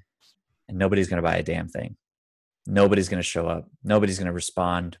true. And nobody's going to buy a damn thing. Nobody's going to show up. Nobody's going to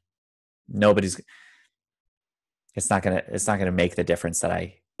respond. It's not going to make the difference that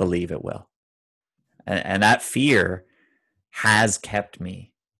I believe it will. And that fear has kept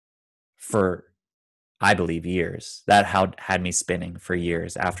me for, I believe, years. That had me spinning for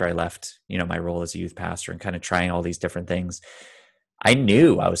years after I left, my role as a youth pastor and kind of trying all these different things. I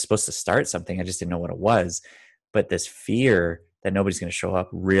knew I was supposed to start something. I just didn't know what it was. But this fear that nobody's going to show up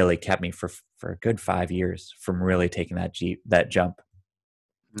really kept me for a good 5 years from really taking that jump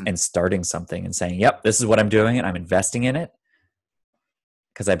and starting something and saying, yep, this is what I'm doing and I'm investing in it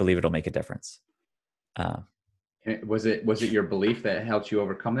because I believe it'll make a difference. Was it your belief that helped you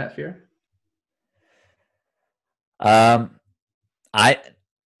overcome that fear? It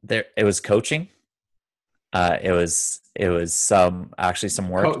was coaching. It was some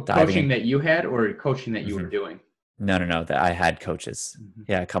work coaching that you had or coaching that you were doing? No, that I had coaches.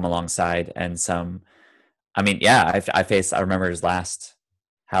 Come alongside and some. I mean, I remember it was last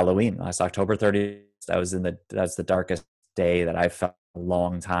Halloween, last October 30th. That's the darkest day that I felt in a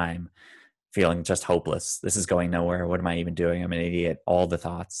long time, feeling just hopeless. This is going nowhere. What am I even doing? I'm an idiot. All the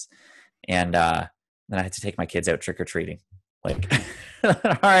thoughts. And then I had to take my kids out trick-or-treating. Like, all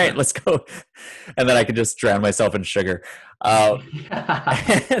right, let's go. And then I could just drown myself in sugar. But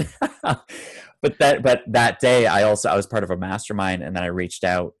that day I was part of a mastermind, and then I reached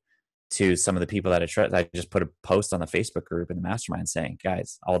out to some of the people that I trust. I just put a post on the Facebook group in the mastermind saying,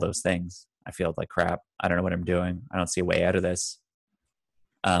 guys, all those things, I feel like crap. I don't know what I'm doing. I don't see a way out of this.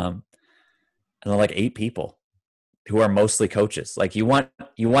 And then like 8 people who are mostly coaches. Like you want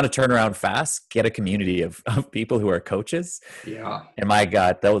to turn around fast, get a community of people who are coaches. Yeah. And my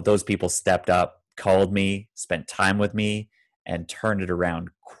God, those people stepped up, called me, spent time with me, and turned it around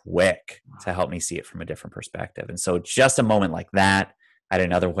quick to help me see it from a different perspective. And so just a moment like that, I had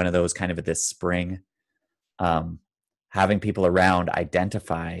another one of those kind of this spring, having people around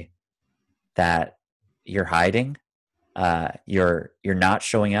identify that you're hiding, you're not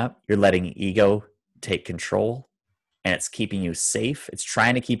showing up, you're letting ego take control, and it's keeping you safe. It's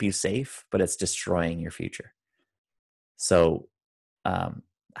trying to keep you safe, but it's destroying your future. So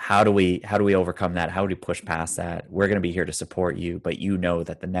how do we overcome that? How do we push past that? We're going to be here to support you, but you know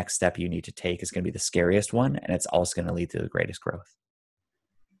that the next step you need to take is going to be the scariest one, and it's also going to lead to the greatest growth.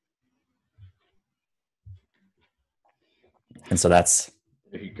 And so there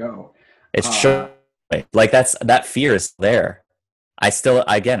you go. It's sure, like that fear is there. I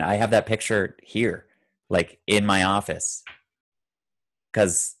have that picture here, like in my office,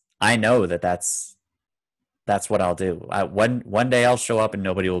 because I know that's what I'll do. One day I'll show up and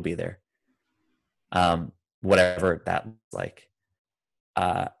nobody will be there. Whatever that looks like.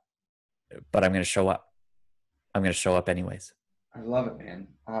 But I'm going to show up. I'm going to show up anyways. I love it, man.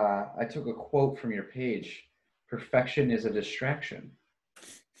 I took a quote from your page. Perfection is a distraction.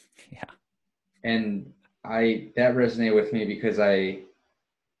 Yeah. And that resonated with me because I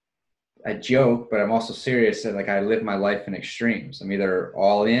joke, but I'm also serious that like I live my life in extremes. I'm either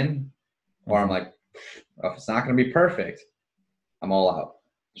all in or I'm like, if it's not going to be perfect, I'm all out.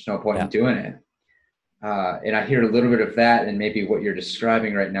 There's no point in doing it. And I hear a little bit of that and maybe what you're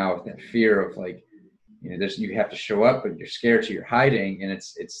describing right now with that fear of like, you have to show up, but you're scared, so you're hiding. And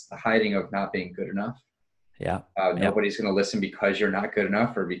it's the hiding of not being good enough. Yeah. Nobody's going to listen because you're not good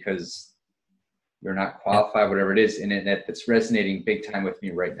enough or because you're not qualified, whatever it is. And that's resonating big time with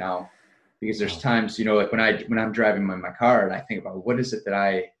me right now, because there's times, like when I'm driving my car and I think about what is it that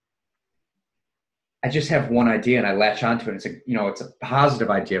I just have one idea and I latch onto it. It's a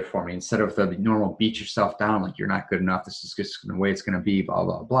positive idea for me instead of the normal beat yourself down. Like you're not good enough. This is just the way it's going to be, blah,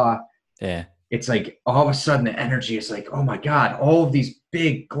 blah, blah. Yeah. It's like all of a sudden the energy is like, oh my God, all of these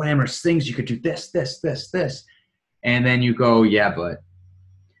big glamorous things. You could do this, this, this, this. And then you go, yeah, but.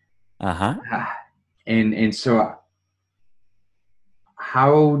 And so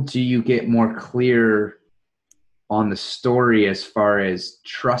how do you get more clear on the story as far as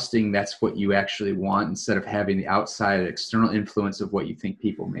trusting that's what you actually want instead of having the outside external influence of what you think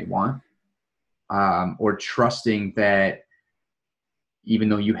people may want, or trusting that even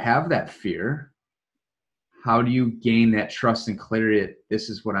though you have that fear, how do you gain that trust and clarity that this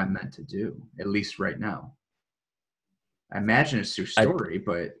is what I'm meant to do, at least right now? I imagine it's your story,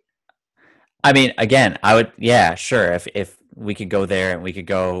 but I mean, again, I would, yeah, sure. If we could go there and we could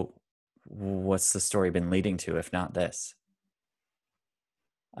go, what's the story been leading to, if not this?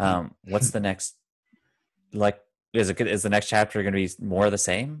 What's the next, like, is the next chapter going to be more of the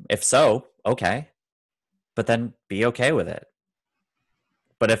same? If so, okay, but then be okay with it.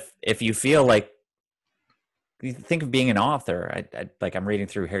 But if you feel like, you think of being an author, I'm reading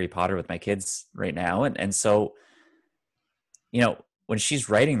through Harry Potter with my kids right now. And so, when she's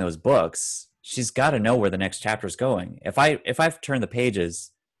writing those books, she's got to know where the next chapter is going. If I've turned the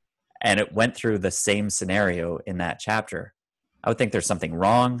pages and it went through the same scenario in that chapter, I would think there's something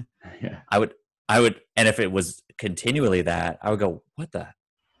wrong. Yeah. I would, and if it was continually that, I would go,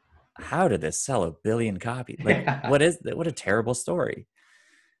 how did this sell 1 billion copies? Like, what a terrible story.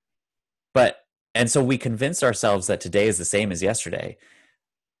 And so we convince ourselves that today is the same as yesterday,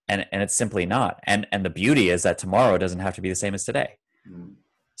 and it's simply not. And the beauty is that tomorrow doesn't have to be the same as today. Mm.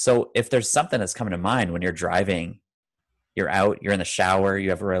 So if there's something that's coming to mind when you're driving, you're out, you're in the shower,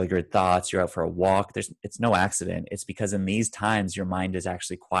 you have really good thoughts, you're out for a walk, it's no accident. It's because in these times, your mind is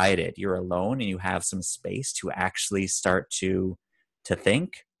actually quieted. You're alone and you have some space to actually start to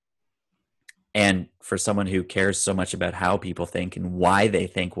think. And for someone who cares so much about how people think and why they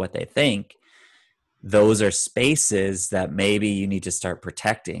think what they think, those are spaces that maybe you need to start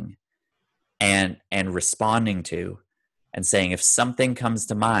protecting and responding to, and saying, if something comes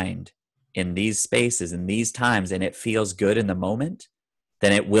to mind in these spaces, in these times, and it feels good in the moment,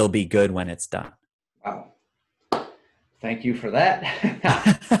 then it will be good when it's done. Wow. Thank you for that.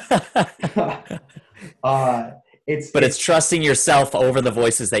 It's trusting yourself over the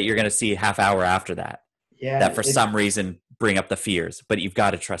voices that you're going to see half hour after that. Yeah. That for some reason bring up the fears, but you've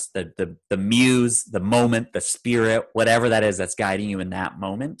got to trust the muse, the moment, the spirit, whatever that is that's guiding you in that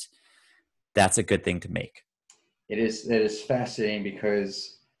moment. That's a good thing to make. It is fascinating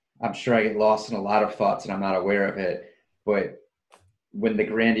because I'm sure I get lost in a lot of thoughts and I'm not aware of it, but when the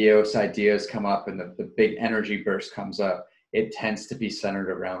grandiose ideas come up and the big energy burst comes up, it tends to be centered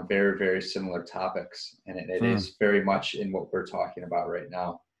around very, very similar topics. And it is very much in what we're talking about right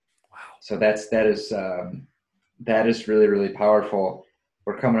now. Wow. So that is really, really powerful.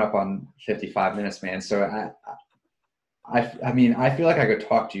 We're coming up on 55 minutes, man. So I mean, I feel like I could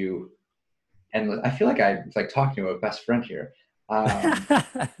talk to you, and I feel like I like talking to a best friend here.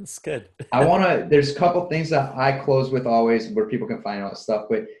 That's good. There's a couple things that I close with always where people can find out stuff,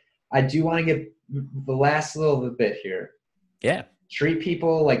 but I do want to get the last little bit here. Yeah. Treat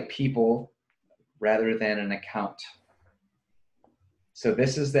people like people rather than an account. So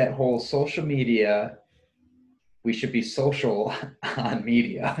this is that whole social media. We should be social on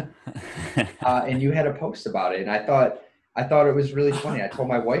media. And you had a post about it, and I thought it was really funny. I told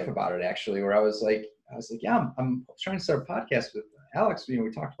my wife about it actually, where I was like, yeah, I'm trying to start a podcast with Alex. You know,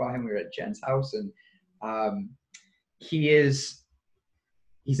 we talked about him. We were at Jen's house, and he's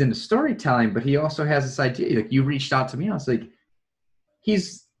into storytelling, but he also has this idea. Like, you reached out to me, I was like,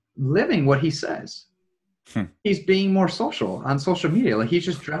 he's living what he says. He's being more social on social media. Like, he's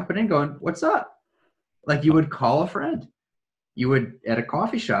just dropping in, going, "What's up?" Like, you would call a friend. You would at a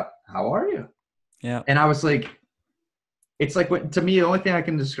coffee shop. "How are you?" Yeah. And I was like, it's like, to me, the only thing I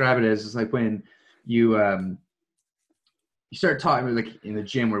can describe it as is like when you start talking, like in the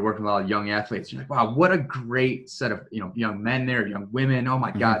gym, we're working with a lot of young athletes. You're like, wow, what a great set of, young men there, young women. Oh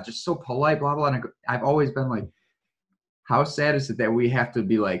my God, just so polite, blah, blah. And I've always been like, how sad is it that we have to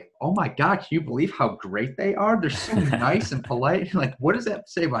be like, oh my God, can you believe how great they are? They're so nice and polite. Like, what does that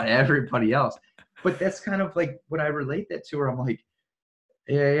say about everybody else? But that's kind of like what I relate that to, where I'm like,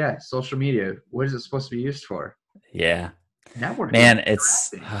 yeah, social media, what is it supposed to be used for? Yeah. Networking. Man,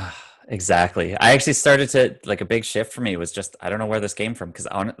 it's exactly. I actually started to, like, a big shift for me was just, I don't know where this came from, because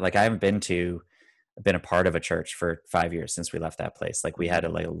I haven't been a part of a church for 5 years since we left that place. Like, we had a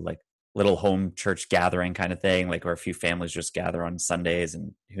like little home church gathering kind of thing, like, where a few families just gather on Sundays,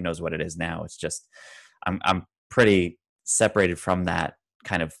 and who knows what it is now. It's just, I'm pretty separated from that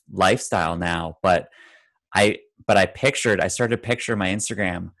kind of lifestyle now. But I started to picture my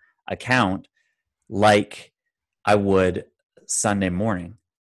Instagram account like I would Sunday morning,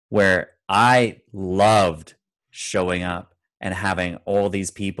 where I loved showing up and having all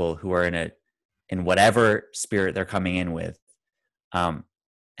these people who are in whatever spirit they're coming in with. And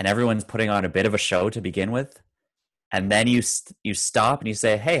everyone's putting on a bit of a show to begin with. And then you stop and you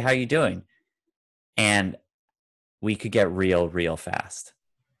say, "Hey, how you doing?" And we could get real fast.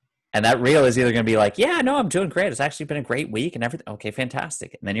 And that reel is either going to be like, "Yeah, no, I'm doing great. It's actually been a great week and everything." Okay,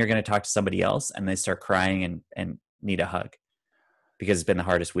 fantastic. And then you're going to talk to somebody else and they start crying and need a hug because it's been the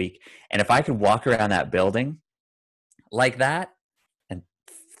hardest week. And if I could walk around that building like that and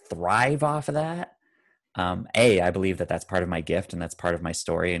thrive off of that, I believe that that's part of my gift, and that's part of my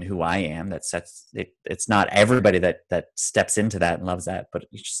story and who I am. That sets it. It's not everybody that steps into that and loves that, but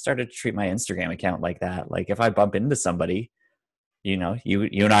you just started to treat my Instagram account like that. Like, if I bump into somebody, you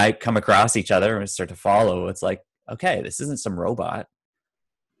and I come across each other and we start to follow, it's like, okay, this isn't some robot.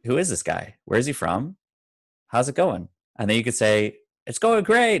 Who is this guy? Where is he from? How's it going? And then you could say, "It's going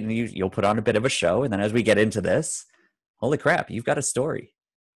great." And you'll put on a bit of a show. And then as we get into this, holy crap, you've got a story.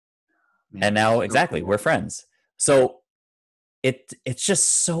 Man, and now, exactly, cool. We're friends. So it's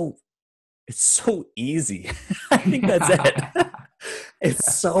just it's so easy. I think that's it.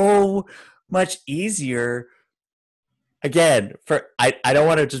 It's so much easier. Again, I don't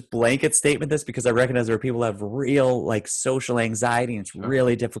want to just blanket statement this, because I recognize there are people who have real, like, social anxiety, and it's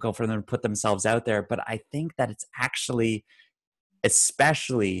really difficult for them to put themselves out there. But I think that it's actually,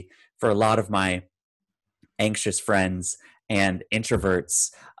 especially for a lot of my anxious friends and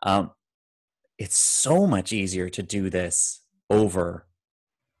introverts, it's so much easier to do this over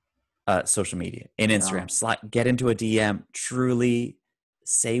social media, in Instagram. Get into a DM, truly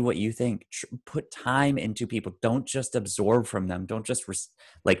say what you think, put time into people. Don't just absorb from them. Don't just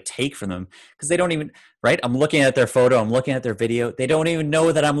take from them, because they don't even, right? I'm looking at their photo. I'm looking at their video. They don't even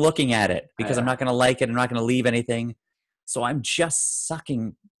know that I'm looking at it, because I'm not going to like it. I'm not going to leave anything. So I'm just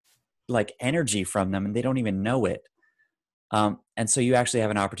sucking like energy from them, and they don't even know it. And so you actually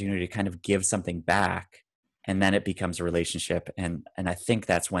have an opportunity to kind of give something back, and then it becomes a relationship. And I think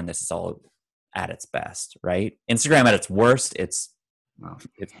that's when this is all at its best, right? Instagram at its worst, it's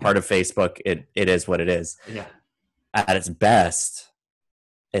part of Facebook. It is what it is. Yeah. At its best,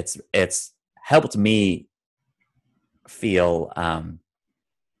 it's helped me feel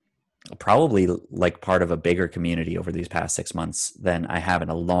probably like part of a bigger community over these past 6 months than I have in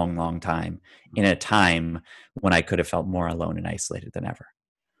a long time, in a time when I could have felt more alone and isolated than ever.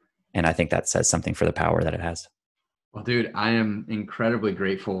 And I think that says something for the power that it has. Well, dude, I am incredibly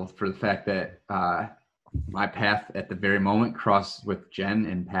grateful for the fact that my path at the very moment crossed with Jen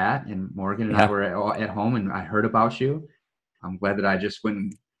and Pat, and Morgan and I Yeah. were at home, and I heard about you. I'm glad that I just went,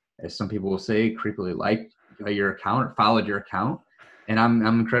 and, as some people will say, creepily liked your account or followed your account. And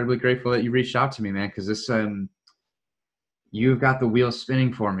I'm incredibly grateful that you reached out to me, man, because this you've got the wheels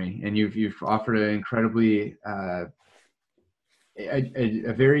spinning for me, and you've offered an incredibly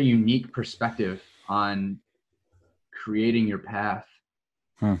a very unique perspective on creating your path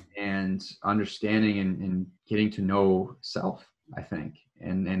Hmm. and understanding and getting to know self, I think.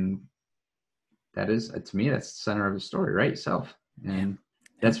 And that is, to me, that's the center of the story, right? Self. And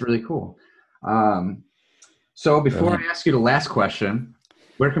that's really cool. So before Brilliant. I ask you the last question,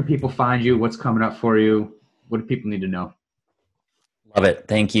 where can people find you? What's coming up for you? What do people need to know? Love it.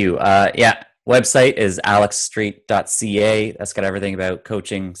 Thank you. Yeah. Website is alexstreet.ca. That's got everything about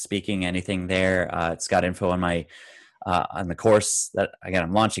coaching, speaking, anything there. It's got info on the course that, again,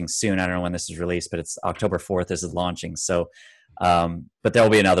 I'm launching soon. I don't know when this is released, but it's October 4th. This is launching. So, but there'll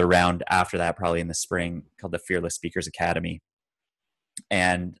be another round after that, probably in the spring, called the Fearless Speakers Academy.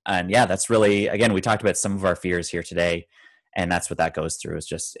 And yeah, that's really, again, we talked about some of our fears here today, and that's what that goes through.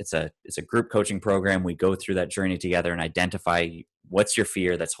 It's a group coaching program. We go through that journey together and identify what's your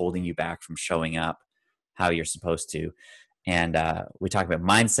fear that's holding you back from showing up how you're supposed to. And we talk about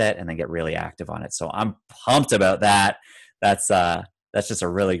mindset and then get really active on it. So I'm pumped about that. That's just a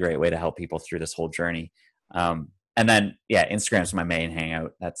really great way to help people through this whole journey. And then, yeah, Instagram's my main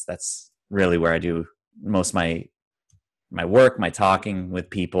hangout. That's really where I do most of my work, my talking with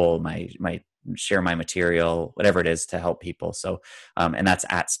people, my share my material, whatever it is to help people. So, and that's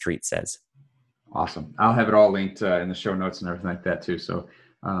at Street Says. Awesome. I'll have it all linked in the show notes and everything like that too. So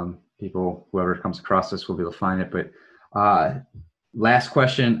people, whoever comes across this, will be able to find it. But last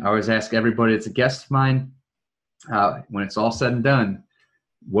question, I always ask everybody, it's a guest of mine. When it's all said and done,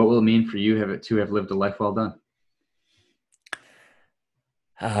 what will it mean for you to have lived a life well done?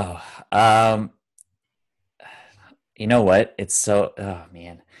 Oh, you know what? Oh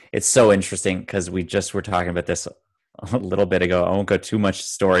man, it's so interesting because we just were talking about this a little bit ago. I won't go too much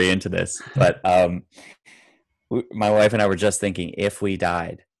story into this, but my wife and I were just thinking, if we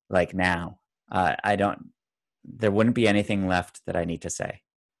died like now, there wouldn't be anything left that I need to say.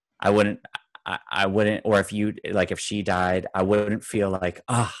 I wouldn't, or if she died, I wouldn't feel like,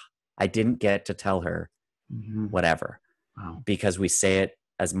 I didn't get to tell her whatever. Wow. Because we say it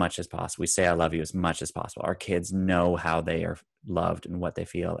as much as possible. We say, I love you as much as possible. Our kids know how they are loved and what they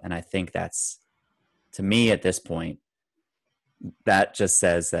feel. And I think that's, to me at this point, that just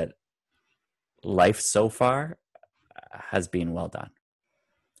says that life so far has been well done.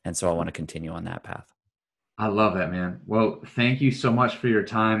 And so I want to continue on that path. I love that, man. Well, thank you so much for your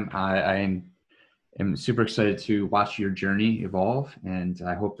time. I am super excited to watch your journey evolve, and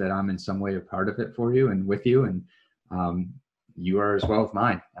I hope that I'm in some way a part of it for you and with you, and you are as well with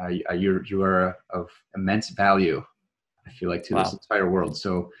mine. You are of immense value, I feel like, to this entire world.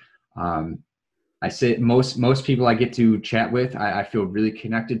 So I say most people I get to chat with, I feel really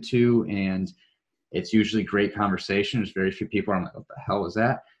connected to, and it's usually great conversation. There's very few people I'm like, what the hell was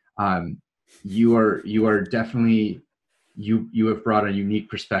that? You are definitely, you have brought a unique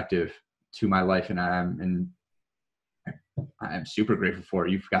perspective to my life, and I'm super grateful for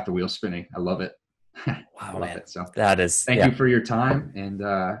it. You've got the wheel spinning. I love it. Wow, I love man. it. So thank you for your time, and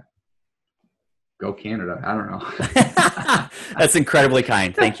go Canada. I don't know. That's incredibly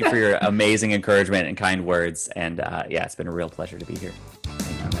kind. Thank you for your amazing encouragement and kind words. And yeah, it's been a real pleasure to be here.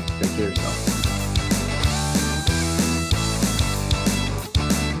 Take care of yourself.